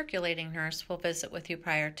 Your circulating nurse will visit with you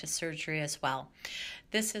prior to surgery as well.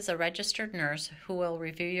 This is a registered nurse who will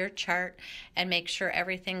review your chart and make sure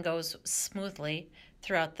everything goes smoothly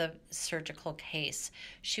throughout the surgical case.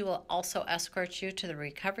 She will also escort you to the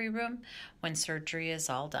recovery room when surgery is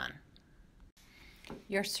all done.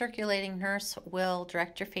 Your circulating nurse will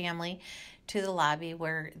direct your family to the lobby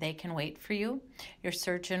where they can wait for you. Your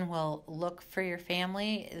surgeon will look for your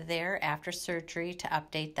family there after surgery to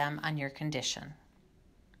update them on your condition.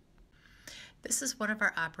 This is one of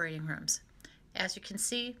our operating rooms. As you can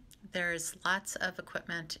see, there's lots of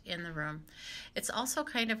equipment in the room. It's also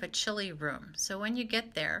kind of a chilly room, so when you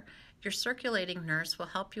get there, your circulating nurse will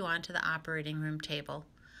help you onto the operating room table,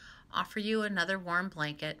 offer you another warm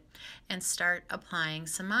blanket, and start applying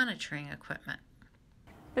some monitoring equipment.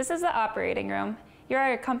 This is the operating room. You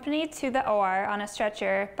are accompanied to the OR on a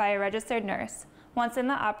stretcher by a registered nurse. Once in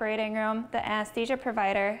the operating room, the anesthesia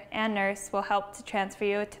provider and nurse will help to transfer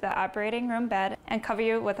you to the operating room bed and cover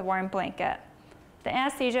you with a warm blanket. The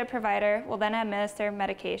anesthesia provider will then administer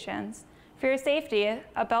medications. For your safety,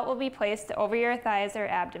 a belt will be placed over your thighs or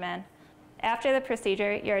abdomen. After the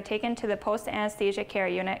procedure, you are taken to the post-anesthesia care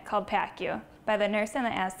unit called PACU by the nurse and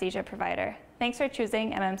the anesthesia provider. Thanks for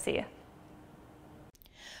choosing MMC.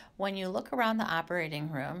 When you look around the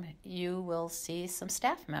operating room, you will see some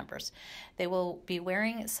staff members. They will be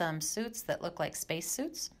wearing some suits that look like space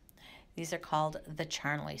suits. These are called the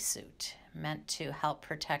Charnley suit, meant to help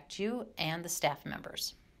protect you and the staff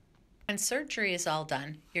members. When surgery is all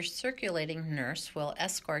done, your circulating nurse will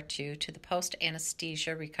escort you to the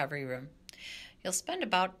post-anesthesia recovery room. You'll spend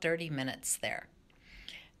about 30 minutes there.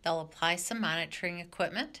 They'll apply some monitoring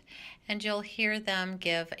equipment, and you'll hear them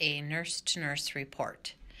give a nurse-to-nurse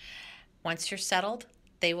report. Once you're settled,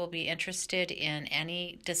 they will be interested in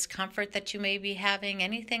any discomfort that you may be having,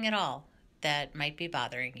 anything at all that might be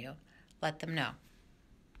bothering you. Let them know.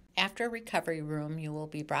 After recovery room, you will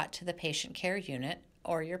be brought to the patient care unit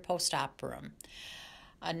or your post-op room.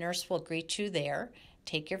 A nurse will greet you there,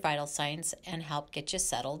 take your vital signs, and help get you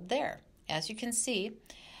settled there. As you can see,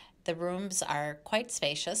 the rooms are quite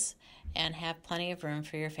spacious and have plenty of room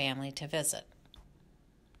for your family to visit.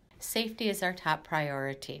 Safety is our top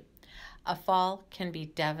priority. A fall can be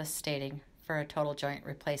devastating for a total joint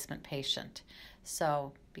replacement patient.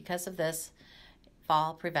 So, because of this,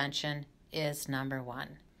 fall prevention is number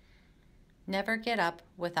one. Never get up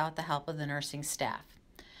without the help of the nursing staff.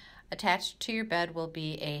 Attached to your bed will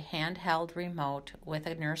be a handheld remote with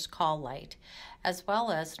a nurse call light, as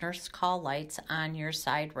well as nurse call lights on your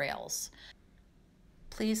side rails.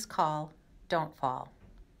 Please call, don't fall.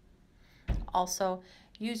 Also,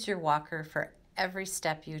 use your walker for every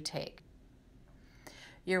step you take.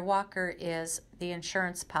 Your walker is the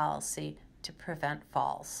insurance policy to prevent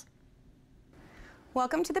falls.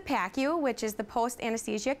 Welcome to the PACU, which is the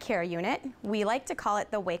post-anesthesia care unit. We like to call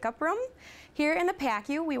it the wake-up room. Here in the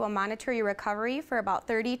PACU, we will monitor your recovery for about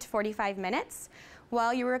 30 to 45 minutes.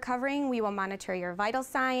 While you're recovering, we will monitor your vital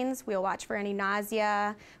signs, we'll watch for any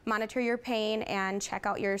nausea, monitor your pain, and check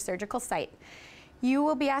out your surgical site. You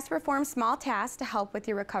will be asked to perform small tasks to help with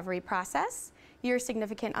your recovery process. Your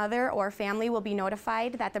significant other or family will be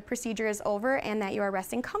notified that the procedure is over and that you are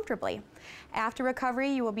resting comfortably. After recovery,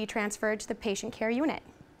 you will be transferred to the patient care unit.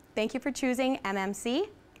 Thank you for choosing MMC,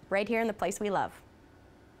 right here in the place we love.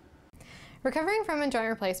 Recovering from a joint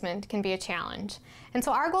replacement can be a challenge, and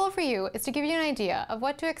so our goal for you is to give you an idea of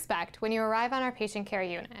what to expect when you arrive on our patient care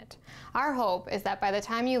unit. Our hope is that by the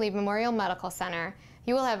time you leave Memorial Medical Center,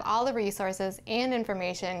 you will have all the resources and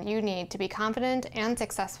information you need to be confident and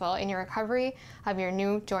successful in your recovery of your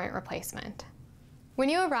new joint replacement. When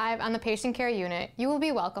you arrive on the patient care unit, you will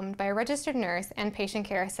be welcomed by a registered nurse and patient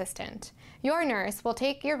care assistant. Your nurse will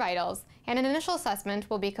take your vitals and an initial assessment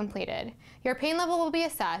will be completed. Your pain level will be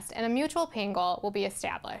assessed and a mutual pain goal will be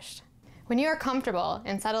established. When you are comfortable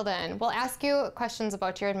and settled in, we'll ask you questions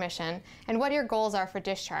about your admission and what your goals are for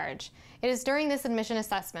discharge. It is during this admission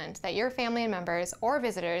assessment that your family members or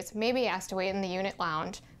visitors may be asked to wait in the unit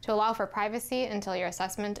lounge to allow for privacy until your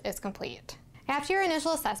assessment is complete. After your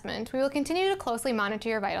initial assessment, we will continue to closely monitor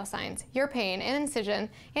your vital signs, your pain and incision,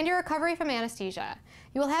 and your recovery from anesthesia.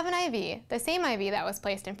 You will have an IV, the same IV that was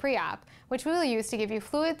placed in pre-op, which we will use to give you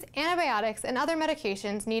fluids, antibiotics, and other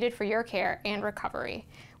medications needed for your care and recovery.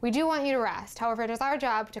 We do want you to rest, however, it is our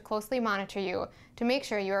job to closely monitor you to make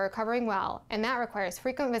sure you are recovering well, and that requires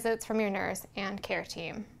frequent visits from your nurse and care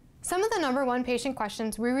team. Some of the number one patient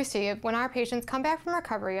questions we receive when our patients come back from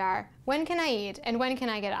recovery are, when can I eat and when can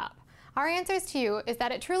I get up? Our answers to you is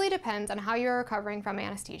that it truly depends on how you are recovering from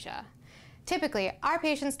anesthesia. Typically, our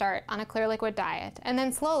patients start on a clear liquid diet and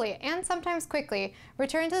then slowly and sometimes quickly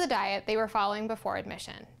return to the diet they were following before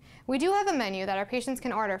admission. We do have a menu that our patients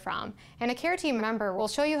can order from, and a care team member will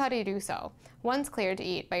show you how to do so once cleared to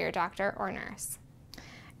eat by your doctor or nurse.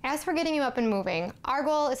 As for getting you up and moving, our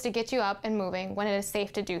goal is to get you up and moving when it is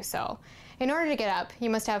safe to do so. In order to get up, you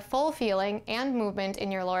must have full feeling and movement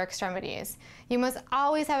in your lower extremities. You must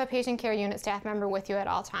always have a patient care unit staff member with you at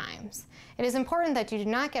all times. It is important that you do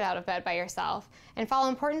not get out of bed by yourself and follow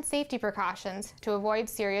important safety precautions to avoid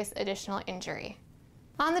serious additional injury.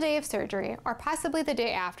 On the day of surgery, or possibly the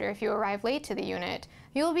day after if you arrive late to the unit,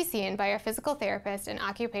 you will be seen by your physical therapist and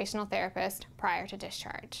occupational therapist prior to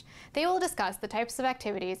discharge. They will discuss the types of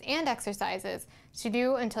activities and exercises to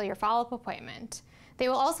do until your follow-up appointment. They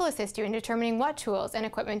will also assist you in determining what tools and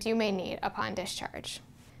equipment you may need upon discharge.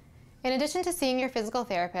 In addition to seeing your physical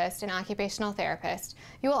therapist and occupational therapist,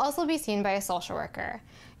 you will also be seen by a social worker.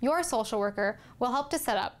 Your social worker will help to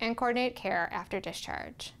set up and coordinate care after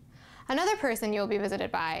discharge. Another person you will be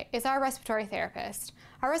visited by is our respiratory therapist.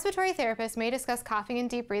 Our respiratory therapist may discuss coughing and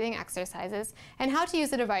deep breathing exercises and how to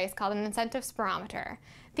use a device called an incentive spirometer.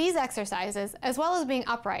 These exercises, as well as being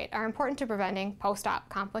upright, are important to preventing post-op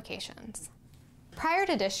complications. Prior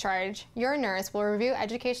to discharge, your nurse will review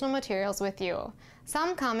educational materials with you.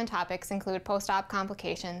 Some common topics include post-op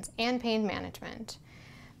complications and pain management.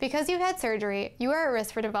 Because you've had surgery, you are at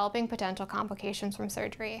risk for developing potential complications from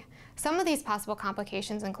surgery. Some of these possible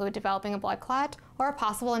complications include developing a blood clot or a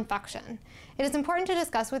possible infection. It is important to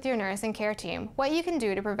discuss with your nurse and care team what you can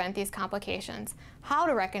do to prevent these complications, how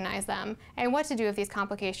to recognize them, and what to do if these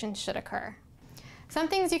complications should occur. Some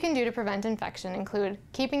things you can do to prevent infection include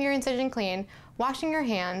keeping your incision clean, washing your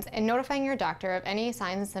hands, and notifying your doctor of any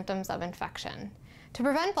signs and symptoms of infection. To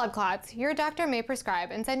prevent blood clots, your doctor may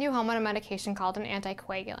prescribe and send you home on a medication called an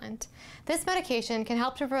anticoagulant. This medication can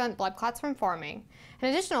help to prevent blood clots from forming. An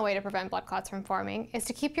additional way to prevent blood clots from forming is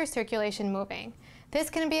to keep your circulation moving. This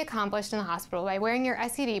can be accomplished in the hospital by wearing your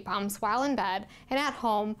SED pumps while in bed and at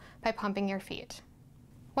home by pumping your feet.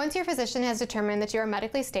 Once your physician has determined that you are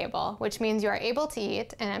medically stable, which means you are able to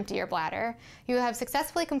eat and empty your bladder, you have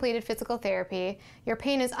successfully completed physical therapy, your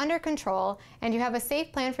pain is under control, and you have a safe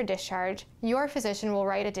plan for discharge, your physician will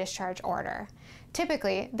write a discharge order.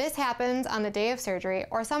 Typically, this happens on the day of surgery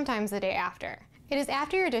or sometimes the day after. It is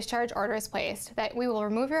after your discharge order is placed that we will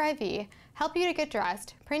remove your IV, help you to get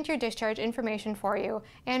dressed, print your discharge information for you,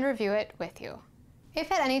 and review it with you. If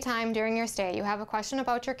at any time during your stay you have a question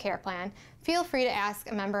about your care plan, feel free to ask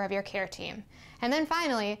a member of your care team. And then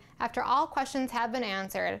finally, after all questions have been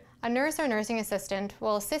answered, a nurse or nursing assistant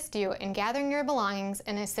will assist you in gathering your belongings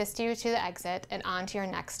and assist you to the exit and on to your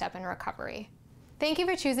next step in recovery. Thank you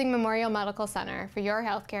for choosing Memorial Medical Center for your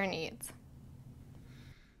healthcare needs.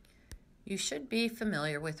 You should be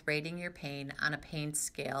familiar with rating your pain on a pain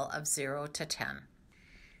scale of 0 to 10.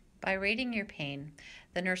 By rating your pain,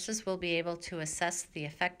 the nurses will be able to assess the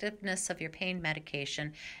effectiveness of your pain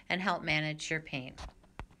medication and help manage your pain.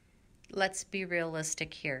 Let's be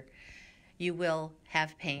realistic here. You will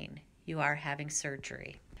have pain. You are having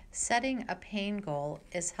surgery. Setting a pain goal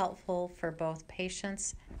is helpful for both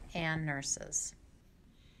patients and nurses.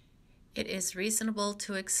 It is reasonable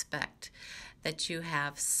to expect that you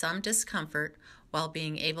have some discomfort while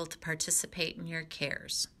being able to participate in your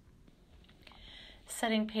cares.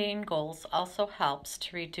 Setting pain goals also helps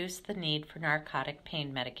to reduce the need for narcotic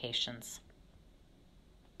pain medications.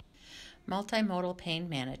 Multimodal pain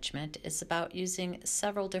management is about using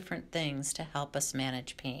several different things to help us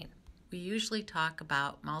manage pain. We usually talk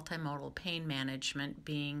about multimodal pain management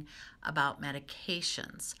being about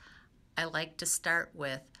medications. I like to start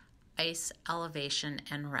with ice, elevation,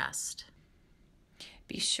 and rest.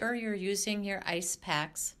 Be sure you're using your ice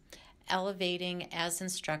packs, elevating as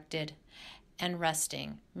instructed, and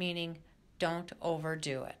resting, meaning don't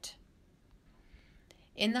overdo it.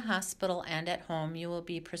 In the hospital and at home, you will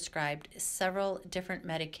be prescribed several different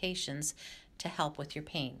medications to help with your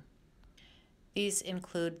pain. These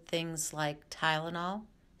include things like Tylenol,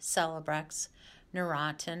 Celebrex,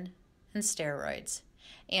 Neurontin, and steroids,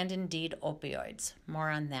 and indeed opioids.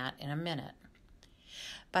 More on that in a minute.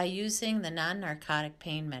 By using the non-narcotic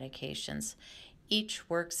pain medications, each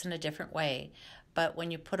works in a different way, but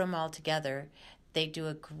when you put them all together, they do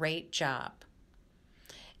a great job.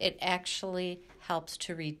 It actually helps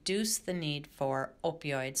to reduce the need for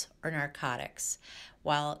opioids or narcotics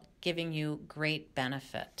while giving you great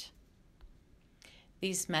benefit.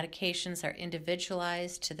 These medications are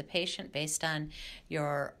individualized to the patient based on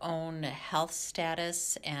your own health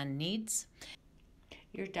status and needs.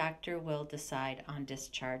 Your doctor will decide on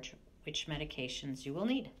discharge which medications you will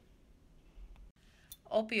need.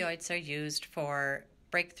 Opioids are used for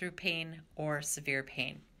breakthrough pain or severe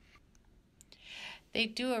pain. They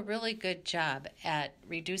do a really good job at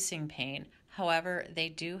reducing pain. However, they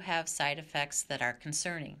do have side effects that are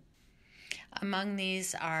concerning. Among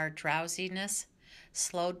these are drowsiness,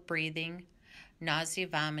 slowed breathing, nausea,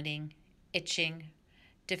 vomiting, itching,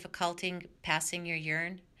 difficulty passing your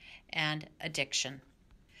urine, and addiction.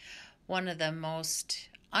 One of the most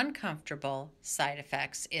uncomfortable side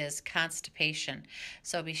effects is constipation,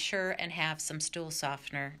 so be sure and have some stool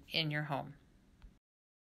softener in your home.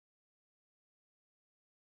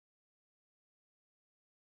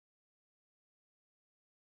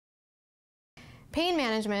 Pain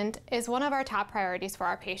management is one of our top priorities for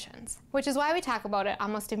our patients, which is why we talk about it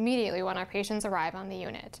almost immediately when our patients arrive on the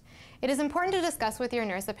unit. It is important to discuss with your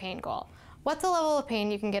nurse a pain goal. What's a level of pain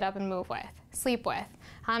you can get up and move with, sleep with,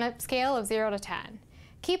 on a scale of 0 to 10?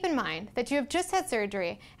 Keep in mind that you have just had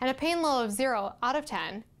surgery and a pain level of 0 out of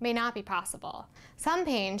 10 may not be possible. Some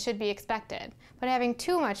pain should be expected, but having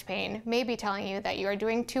too much pain may be telling you that you are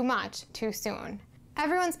doing too much too soon.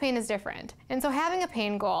 Everyone's pain is different, and so having a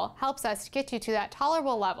pain goal helps us to get you to that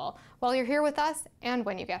tolerable level while you're here with us and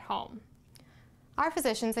when you get home. Our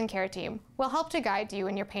physicians and care team will help to guide you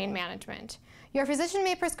in your pain management. Your physician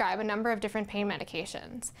may prescribe a number of different pain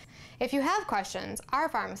medications. If you have questions, our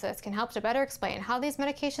pharmacist can help to better explain how these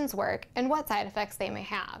medications work and what side effects they may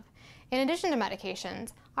have. In addition to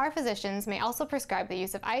medications, our physicians may also prescribe the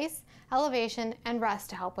use of ice, elevation, and rest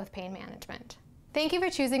to help with pain management. Thank you for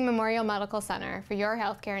choosing Memorial Medical Center for your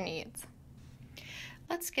healthcare needs.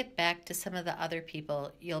 Let's get back to some of the other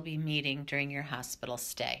people you'll be meeting during your hospital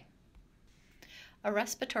stay. A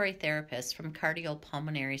respiratory therapist from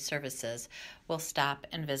Cardiopulmonary Services will stop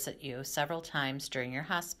and visit you several times during your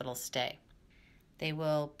hospital stay. They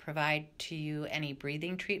will provide to you any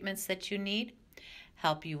breathing treatments that you need,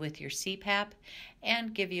 help you with your CPAP,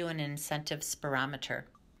 and give you an incentive spirometer.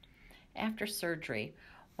 After surgery,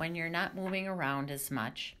 when you're not moving around as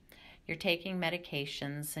much, you're taking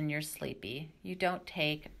medications and you're sleepy, you don't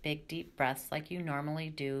take big deep breaths like you normally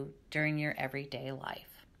do during your everyday life.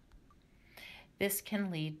 This can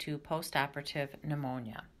lead to postoperative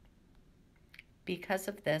pneumonia. Because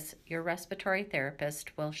of this, your respiratory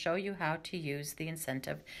therapist will show you how to use the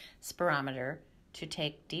incentive spirometer to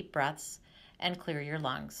take deep breaths and clear your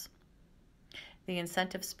lungs. The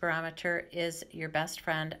incentive spirometer is your best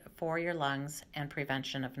friend for your lungs and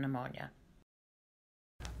prevention of pneumonia.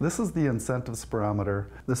 This is the incentive spirometer.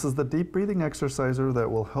 This is the deep breathing exerciser that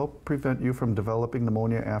will help prevent you from developing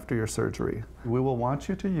pneumonia after your surgery. We will want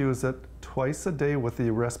you to use it twice a day with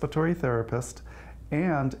the respiratory therapist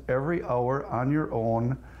and every hour on your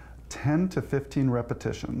own, 10 to 15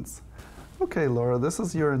 repetitions. Okay, Laura, this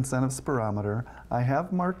is your incentive spirometer. I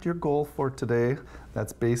have marked your goal for today.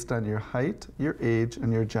 That's based on your height, your age,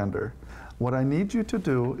 and your gender. What I need you to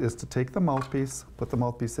do is to take the mouthpiece, put the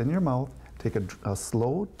mouthpiece in your mouth, take a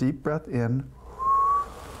slow, deep breath in,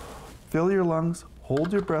 fill your lungs,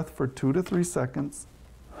 hold your breath for 2 to 3 seconds,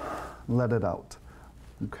 let it out.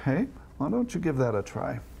 Okay, why don't you give that a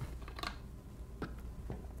try?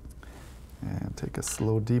 And take a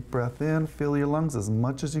slow, deep breath in, fill your lungs as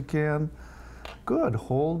much as you can. Good,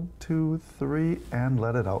 hold 2, 3, and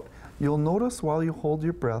let it out. You'll notice while you hold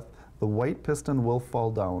your breath, the white piston will fall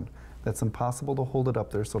down. That's impossible to hold it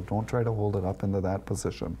up there, so don't try to hold it up into that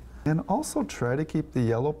position. And also try to keep the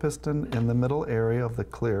yellow piston in the middle area of the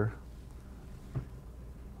clear.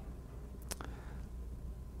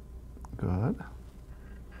 Good.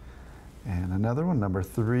 And another one, number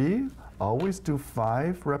 3, always do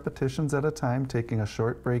 5 repetitions at a time, taking a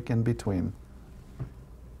short break in between.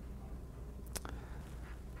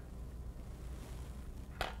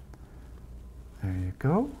 There you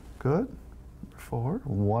go, good. Number 4,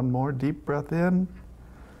 one more deep breath in.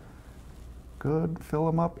 Good, fill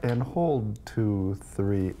them up and hold 2,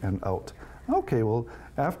 3, and out. Okay, well,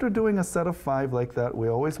 after doing a set of 5 like that, we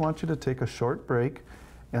always want you to take a short break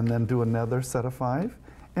and then do another set of 5.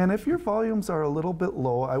 And if your volumes are a little bit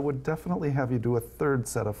low, I would definitely have you do a 3rd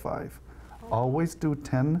set of 5. Always do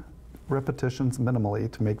 10 repetitions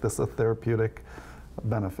minimally to make this a therapeutic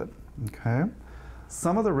benefit, okay?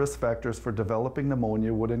 Some of the risk factors for developing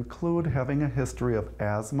pneumonia would include having a history of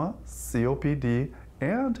asthma, COPD,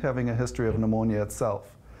 and having a history of pneumonia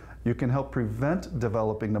itself. You can help prevent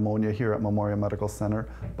developing pneumonia here at Memorial Medical Center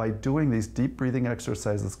by doing these deep breathing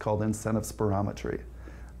exercises called incentive spirometry.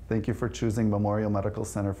 Thank you for choosing Memorial Medical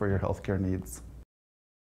Center for your healthcare needs.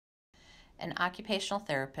 An occupational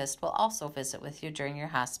therapist will also visit with you during your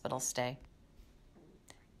hospital stay.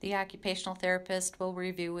 The occupational therapist will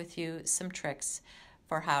review with you some tricks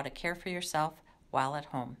for how to care for yourself while at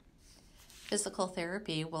home. Physical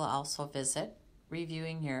therapy will also visit,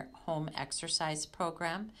 reviewing your home exercise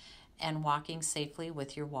program and walking safely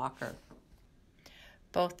with your walker.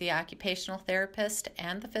 Both the occupational therapist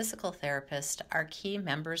and the physical therapist are key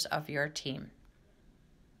members of your team.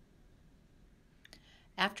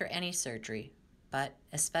 After any surgery, but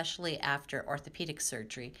especially after orthopedic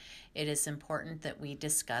surgery, it is important that we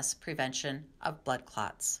discuss prevention of blood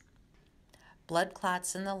clots. Blood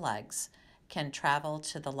clots in the legs can travel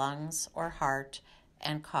to the lungs or heart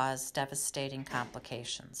and cause devastating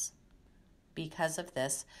complications. Because of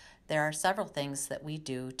this, there are several things that we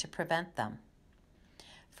do to prevent them.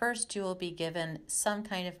 First, you will be given some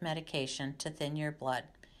kind of medication to thin your blood.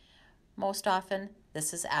 Most often,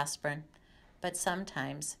 this is aspirin, but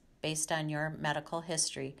sometimes, based on your medical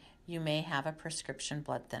history, you may have a prescription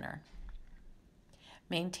blood thinner.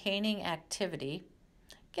 Maintaining activity,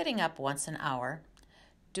 getting up once an hour,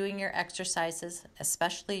 doing your exercises,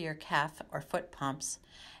 especially your calf or foot pumps,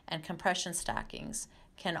 and compression stockings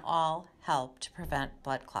can all help to prevent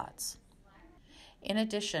blood clots. In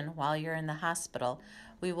addition, while you're in the hospital,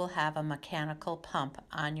 we will have a mechanical pump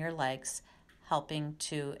on your legs, helping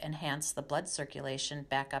to enhance the blood circulation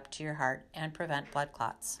back up to your heart and prevent blood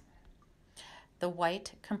clots. The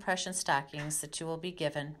white compression stockings that you will be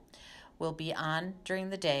given will be on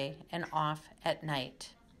during the day and off at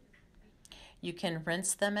night. You can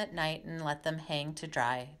rinse them at night and let them hang to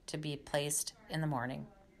dry to be placed in the morning.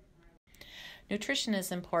 Nutrition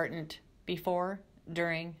is important before,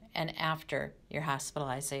 during, and after your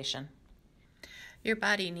hospitalization. Your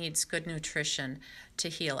body needs good nutrition to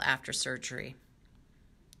heal after surgery.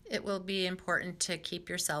 It will be important to keep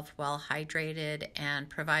yourself well hydrated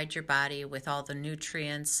and provide your body with all the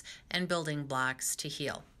nutrients and building blocks to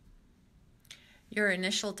heal. Your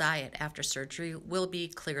initial diet after surgery will be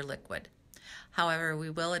clear liquid. However, we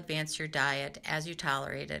will advance your diet as you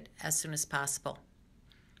tolerate it as soon as possible.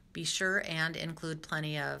 Be sure and include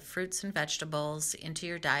plenty of fruits and vegetables into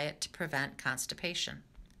your diet to prevent constipation.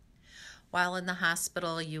 While in the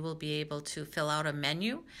hospital, you will be able to fill out a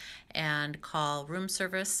menu and call room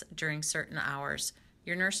service during certain hours.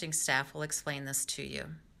 Your nursing staff will explain this to you.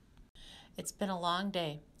 It's been a long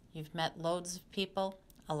day. You've met loads of people.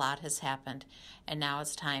 A lot has happened, and now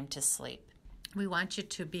it's time to sleep. We want you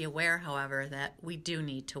to be aware, however, that we do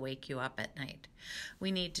need to wake you up at night.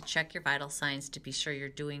 We need to check your vital signs to be sure you're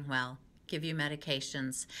doing well, give you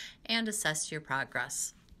medications, and assess your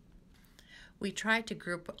progress. We try to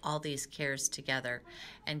group all these cares together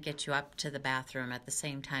and get you up to the bathroom at the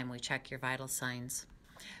same time we check your vital signs.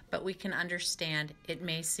 But we can understand it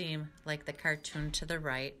may seem like the cartoon to the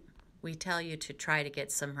right. We tell you to try to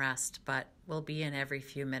get some rest, but we'll be in every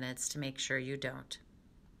few minutes to make sure you don't.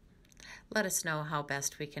 Let us know how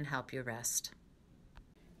best we can help you rest.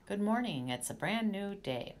 Good morning. It's a brand new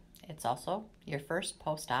day. It's also your first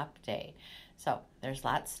post-op day. So there's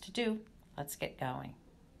lots to do. Let's get going.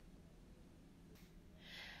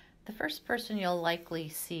 The first person you'll likely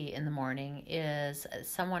see in the morning is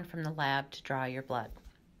someone from the lab to draw your blood.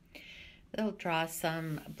 They'll draw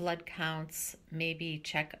some blood counts, maybe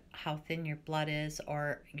check how thin your blood is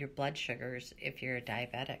or your blood sugars if you're a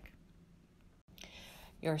diabetic.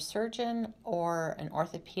 Your surgeon or an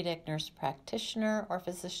orthopedic nurse practitioner or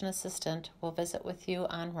physician assistant will visit with you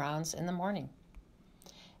on rounds in the morning.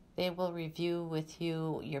 They will review with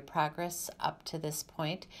you your progress up to this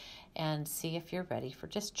point and see if you're ready for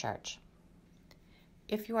discharge.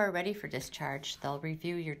 If you are ready for discharge, they'll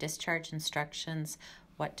review your discharge instructions,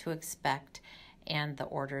 what to expect, and the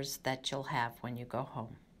orders that you'll have when you go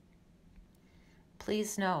home.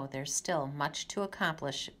 Please know there's still much to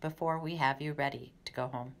accomplish before we have you ready to go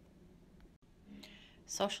home.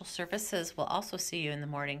 Social services will also see you in the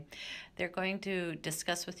morning. They're going to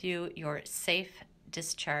discuss with you your safe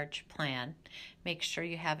discharge plan. Make sure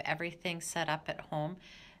you have everything set up at home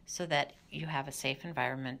so that you have a safe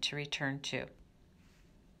environment to return to.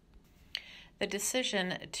 The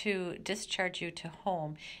decision to discharge you to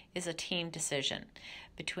home is a team decision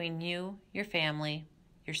between you, your family,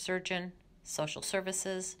 your surgeon, social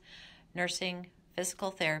services, nursing,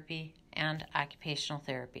 physical therapy, and occupational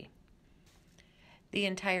therapy. The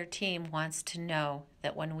entire team wants to know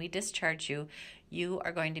that when we discharge you, you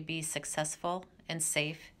are going to be successful and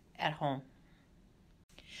safe at home.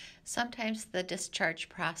 Sometimes the discharge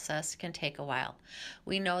process can take a while.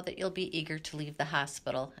 We know that you'll be eager to leave the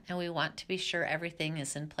hospital, and we want to be sure everything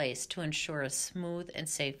is in place to ensure a smooth and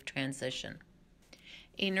safe transition.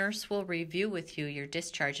 A nurse will review with you your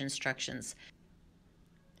discharge instructions.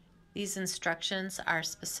 These instructions are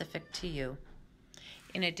specific to you.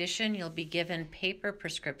 In addition, you'll be given paper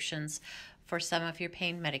prescriptions for some of your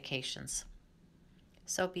pain medications.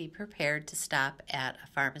 So be prepared to stop at a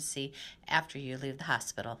pharmacy after you leave the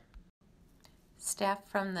hospital. Staff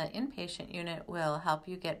from the inpatient unit will help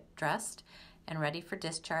you get dressed and ready for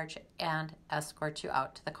discharge and escort you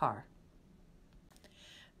out to the car.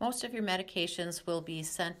 Most of your medications will be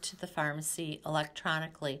sent to the pharmacy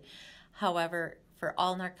electronically. However, for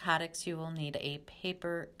all narcotics, you will need a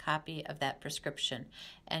paper copy of that prescription,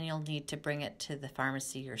 and you'll need to bring it to the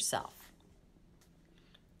pharmacy yourself.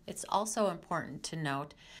 It's also important to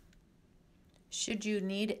note, should you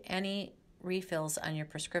need any refills on your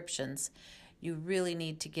prescriptions, you really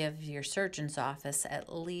need to give your surgeon's office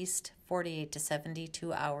at least 48 to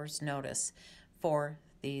 72 hours notice for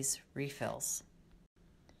these refills.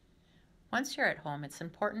 Once you're at home, it's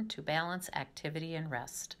important to balance activity and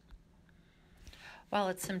rest. While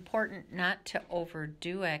it's important not to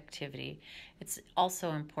overdo activity, it's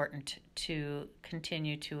also important to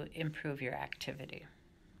continue to improve your activity.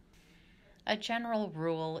 A general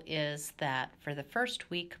rule is that for the first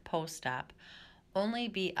week post-op, only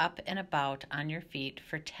be up and about on your feet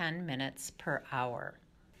for 10 minutes per hour.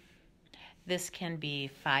 This can be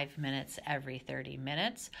 5 minutes every 30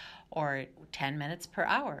 minutes or 10 minutes per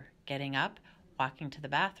hour, getting up, walking to the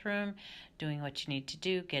bathroom, doing what you need to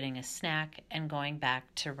do, getting a snack, and going back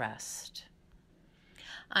to rest.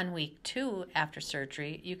 On week 2 after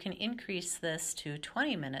surgery, you can increase this to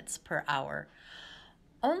 20 minutes per hour,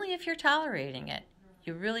 only if you're tolerating it.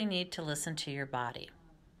 You really need to listen to your body.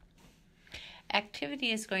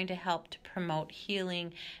 Activity is going to help to promote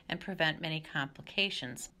healing and prevent many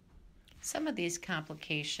complications. Some of these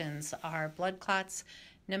complications are blood clots,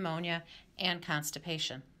 pneumonia, and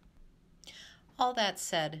constipation. All that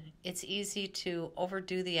said, it's easy to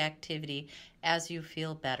overdo the activity as you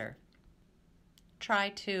feel better. Try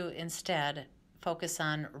to instead focus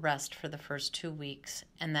on rest for the first 2 weeks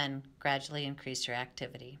and then gradually increase your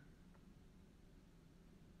activity.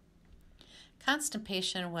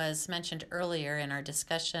 Constipation was mentioned earlier in our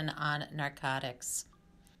discussion on narcotics.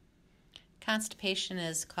 Constipation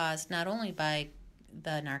is caused not only by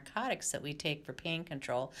the narcotics that we take for pain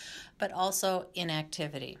control, but also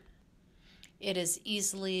inactivity. It is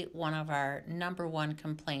easily one of our number one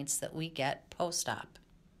complaints that we get post-op.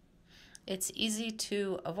 It's easy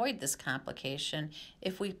to avoid this complication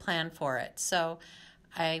if we plan for it, so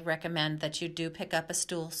I recommend that you do pick up a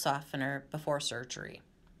stool softener before surgery.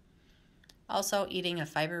 Also, eating a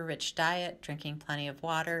fiber-rich diet, drinking plenty of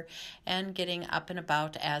water, and getting up and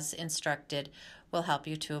about as instructed will help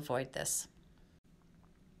you to avoid this.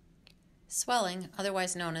 Swelling,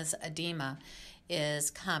 otherwise known as edema,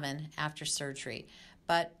 is common after surgery,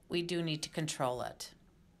 but we do need to control it.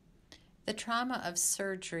 The trauma of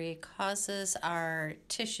surgery causes our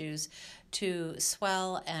tissues to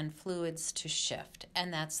swell and fluids to shift,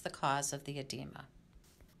 and that's the cause of the edema.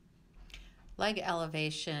 Leg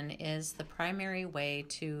elevation is the primary way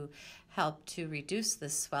to help to reduce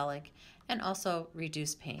this swelling and also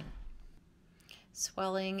reduce pain.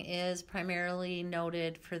 Swelling is primarily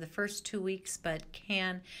noted for the first 2 weeks, but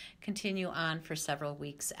can continue on for several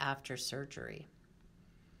weeks after surgery.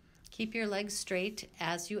 Keep your legs straight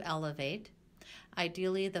as you elevate.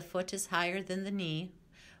 Ideally, the foot is higher than the knee,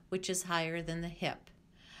 which is higher than the hip.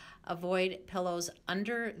 Avoid pillows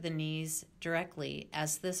under the knees directly,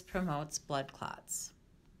 as this promotes blood clots.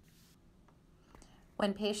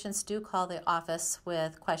 When patients do call the office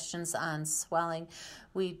with questions on swelling,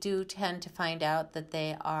 we do tend to find out that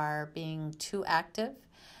they are being too active.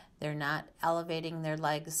 They're not elevating their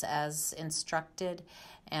legs as instructed,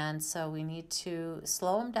 and so we need to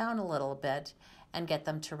slow them down a little bit and get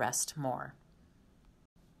them to rest more.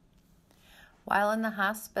 While in the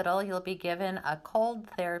hospital, you'll be given a cold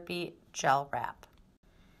therapy gel wrap.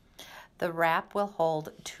 The wrap will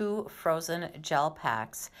hold 2 frozen gel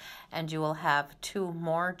packs, and you will have 2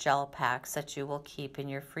 more gel packs that you will keep in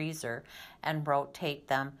your freezer and rotate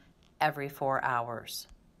them every 4 hours.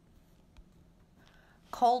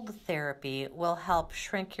 Cold therapy will help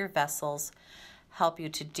shrink your vessels, help you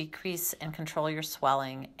to decrease and control your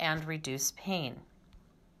swelling, and reduce pain.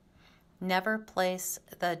 Never place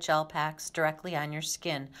the gel packs directly on your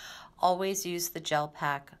skin. Always use the gel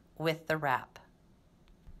pack with the wrap.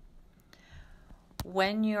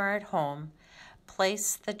 When you're at home,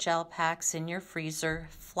 place the gel packs in your freezer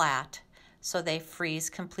flat so they freeze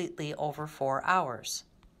completely over 4 hours.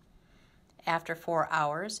 After 4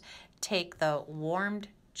 hours, take the warmed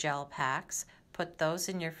gel packs, put those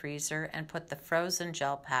in your freezer, and put the frozen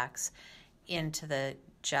gel packs into the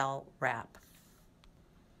gel wrap.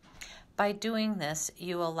 By doing this,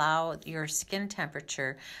 you allow your skin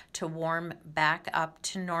temperature to warm back up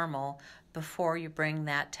to normal before you bring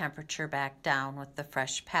that temperature back down with the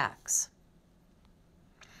fresh packs.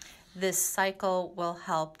 This cycle will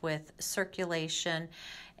help with circulation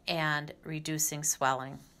and reducing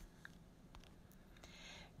swelling.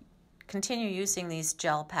 Continue using these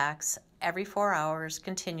gel packs every 4 hours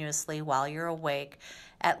continuously while you're awake,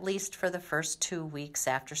 at least for the first 2 weeks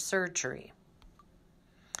after surgery.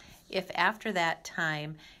 If after that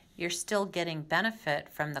time you're still getting benefit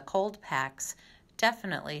from the cold packs,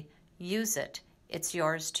 definitely use it. It's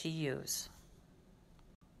yours to use.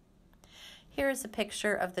 Here is a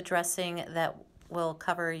picture of the dressing that will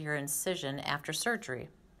cover your incision after surgery.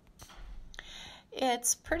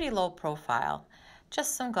 It's pretty low profile,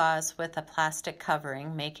 just some gauze with a plastic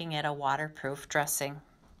covering, making it a waterproof dressing.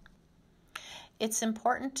 It's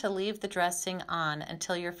important to leave the dressing on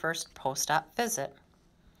until your first post-op visit.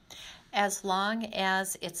 As long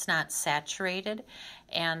as it's not saturated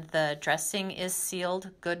and the dressing is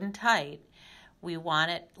sealed good and tight, we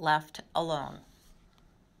want it left alone.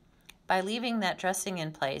 By leaving that dressing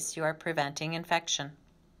in place, you are preventing infection.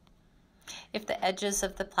 If the edges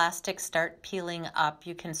of the plastic start peeling up,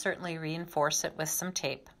 you can certainly reinforce it with some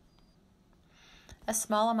tape. A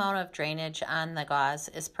small amount of drainage on the gauze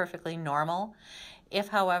is perfectly normal. If,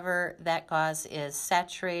 however, that gauze is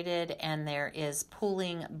saturated and there is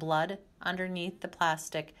pooling blood underneath the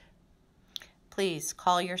plastic, please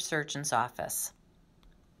call your surgeon's office.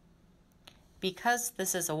 Because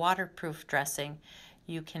this is a waterproof dressing,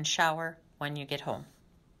 you can shower when you get home.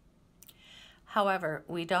 However,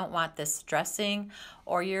 we don't want this dressing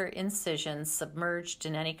or your incision submerged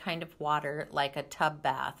in any kind of water like a tub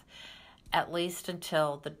bath, at least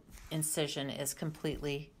until the incision is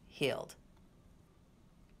completely healed.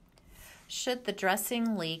 Should the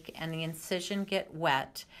dressing leak and the incision get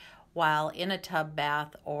wet while in a tub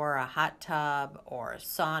bath or a hot tub or a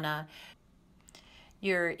sauna,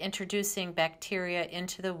 you're introducing bacteria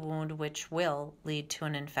into the wound, which will lead to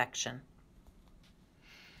an infection.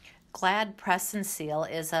 Glad Press and Seal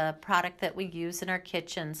is a product that we use in our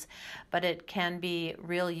kitchens, but it can be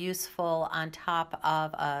real useful on top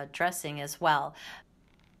of a dressing as well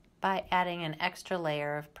by adding an extra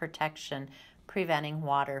layer of protection, preventing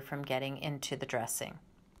water from getting into the dressing.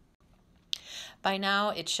 By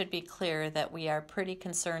now, it should be clear that we are pretty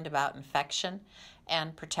concerned about infection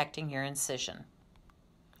and protecting your incision.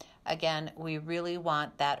 Again, we really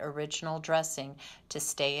want that original dressing to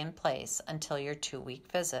stay in place until your 2-week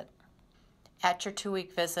visit. At your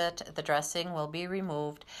 2-week visit, the dressing will be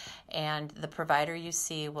removed and the provider you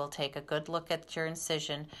see will take a good look at your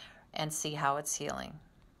incision and see how it's healing.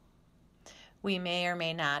 We may or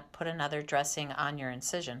may not put another dressing on your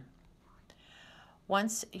incision.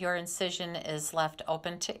 Once your incision is left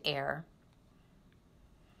open to air,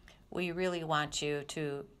 we really want you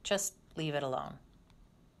to just leave it alone.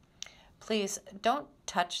 Please don't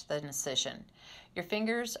touch the incision. Your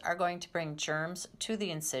fingers are going to bring germs to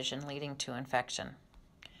the incision, leading to infection.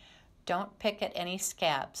 Don't pick at any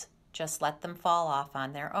scabs. Just let them fall off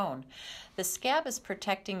on their own. The scab is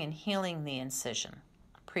protecting and healing the incision,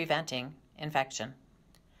 preventing infection.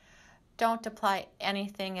 Don't apply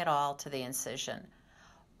anything at all to the incision.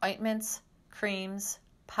 Ointments, creams,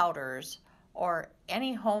 powders, or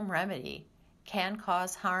any home remedy can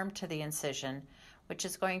cause harm to the incision, which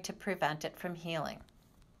is going to prevent it from healing.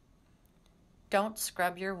 Don't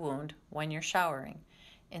scrub your wound when you're showering.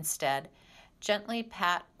 Instead, gently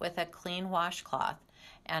pat with a clean washcloth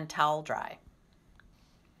and towel dry.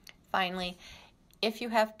 Finally, if you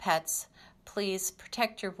have pets, please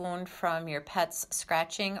protect your wound from your pet's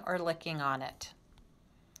scratching or licking on it.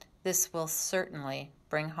 This will certainly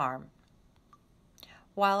bring harm.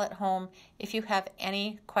 While at home, if you have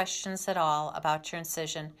any questions at all about your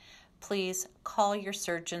incision, please call your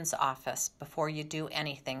surgeon's office before you do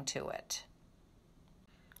anything to it.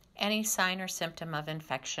 Any sign or symptom of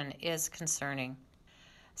infection is concerning.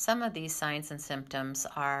 Some of these signs and symptoms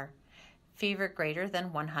are fever greater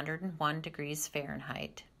than 101 degrees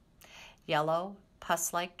Fahrenheit, yellow,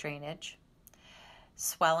 pus-like drainage,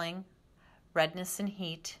 swelling, redness and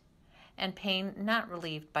heat, and pain not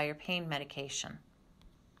relieved by your pain medication.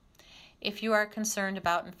 If you are concerned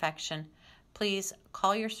about infection, please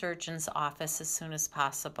call your surgeon's office as soon as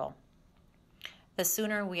possible. The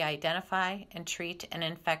sooner we identify and treat an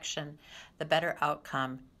infection, the better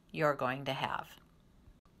outcome you're going to have.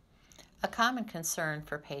 A common concern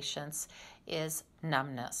for patients is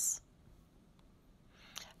numbness.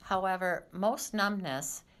 However, most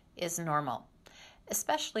numbness is normal,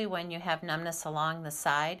 especially when you have numbness along the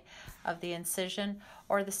side of the incision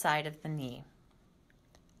or the side of the knee.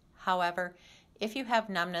 However, if you have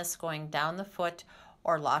numbness going down the foot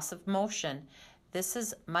or loss of motion, this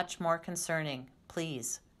is much more concerning.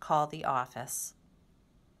 Please call the office.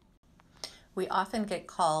 We often get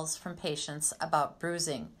calls from patients about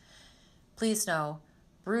bruising. Please know,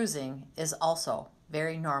 bruising is also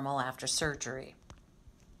very normal after surgery.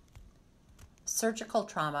 Surgical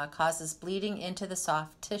trauma causes bleeding into the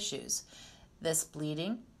soft tissues. This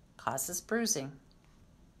bleeding causes bruising.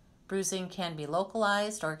 Bruising can be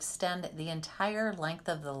localized or extend the entire length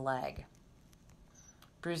of the leg.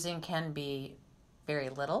 Bruising can be very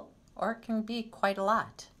little or it can be quite a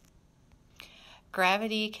lot.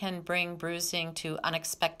 Gravity can bring bruising to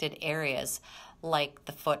unexpected areas like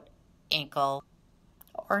the foot, ankle,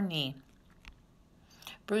 or knee.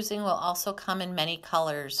 Bruising will also come in many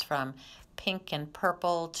colors from pink and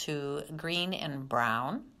purple to green and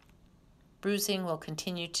brown. Bruising will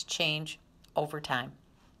continue to change over time.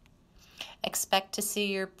 Expect to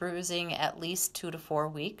see your bruising at least 2 to 4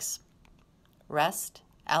 weeks. Rest,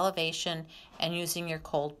 elevation, and using your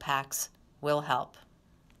cold packs will help.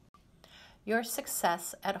 Your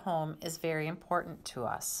success at home is very important to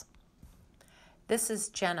us. This is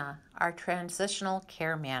Jenna, our Transitional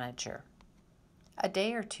Care Manager. A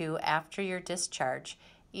day or two after your discharge,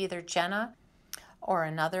 either Jenna or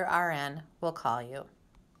another RN will call you.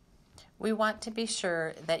 We want to be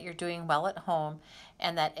sure that you're doing well at home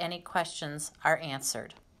and that any questions are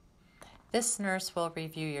answered. This nurse will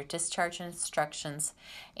review your discharge instructions,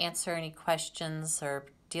 answer any questions, or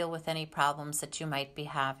deal with any problems that you might be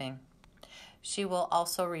having. She will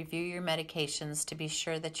also review your medications to be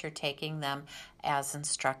sure that you're taking them as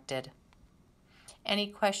instructed. Any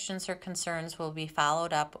questions or concerns will be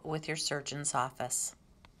followed up with your surgeon's office.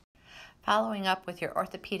 Following up with your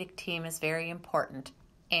orthopedic team is very important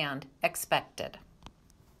and expected.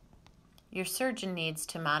 Your surgeon needs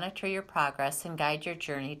to monitor your progress and guide your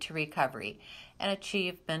journey to recovery and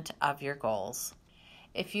achievement of your goals.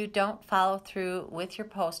 If you don't follow through with your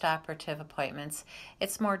post-operative appointments,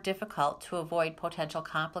 it's more difficult to avoid potential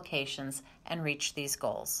complications and reach these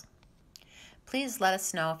goals. Please let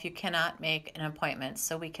us know if you cannot make an appointment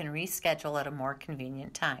so we can reschedule at a more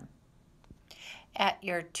convenient time. At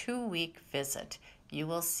your 2-week visit, you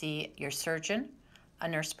will see your surgeon, a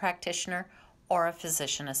nurse practitioner, or a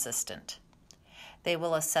physician assistant. They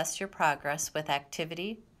will assess your progress with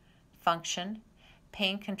activity, function,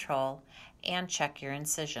 pain control, and check your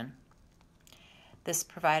incision. This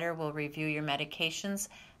provider will review your medications,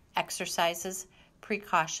 exercises,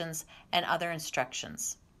 precautions, and other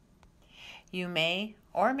instructions. You may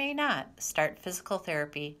or may not start physical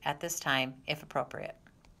therapy at this time if appropriate.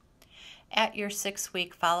 At your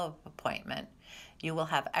 6-week follow-up appointment, you will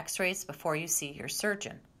have x-rays before you see your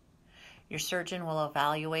surgeon. Your surgeon will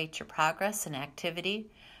evaluate your progress in activity,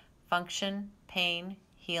 function, pain,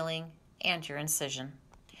 healing, and your incision.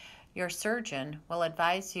 Your surgeon will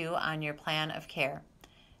advise you on your plan of care.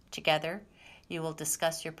 Together, you will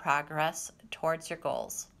discuss your progress towards your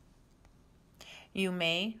goals. You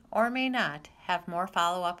may or may not have more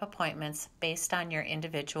follow-up appointments based on your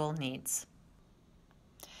individual needs.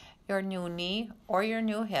 Your new knee or your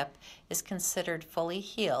new hip is considered fully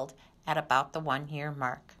healed at about the 1-year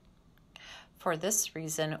mark. For this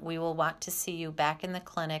reason, we will want to see you back in the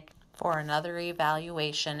clinic for another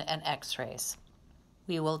evaluation and x-rays.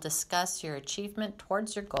 We will discuss your achievement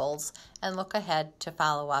towards your goals and look ahead to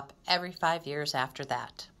follow up every 5 years after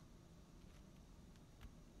that.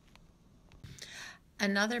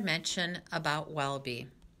 Another mention about WellBe.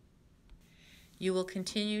 You will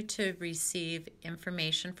continue to receive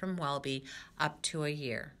information from WellBe up to a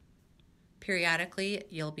year. Periodically,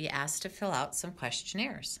 you'll be asked to fill out some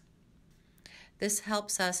questionnaires. This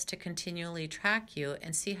helps us to continually track you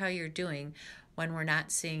and see how you're doing when we're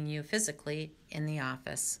not seeing you physically in the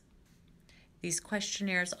office. These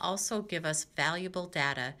questionnaires also give us valuable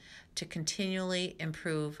data to continually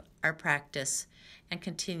improve our practice and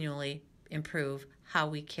continually improve how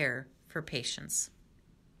we care for patients.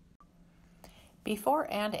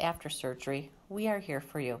 Before and after surgery, we are here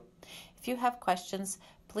for you. If you have questions,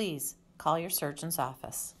 please call your surgeon's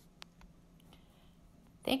office.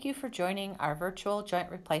 Thank you for joining our virtual joint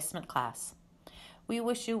replacement class. We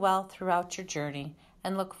wish you well throughout your journey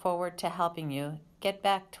and look forward to helping you get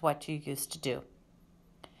back to what you used to do.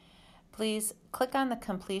 Please click on the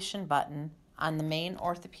completion button on the main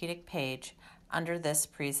orthopedic page under this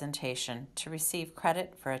presentation to receive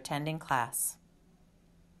credit for attending class.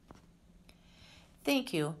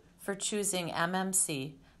 Thank you for choosing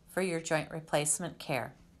MMC for your joint replacement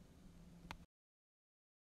care.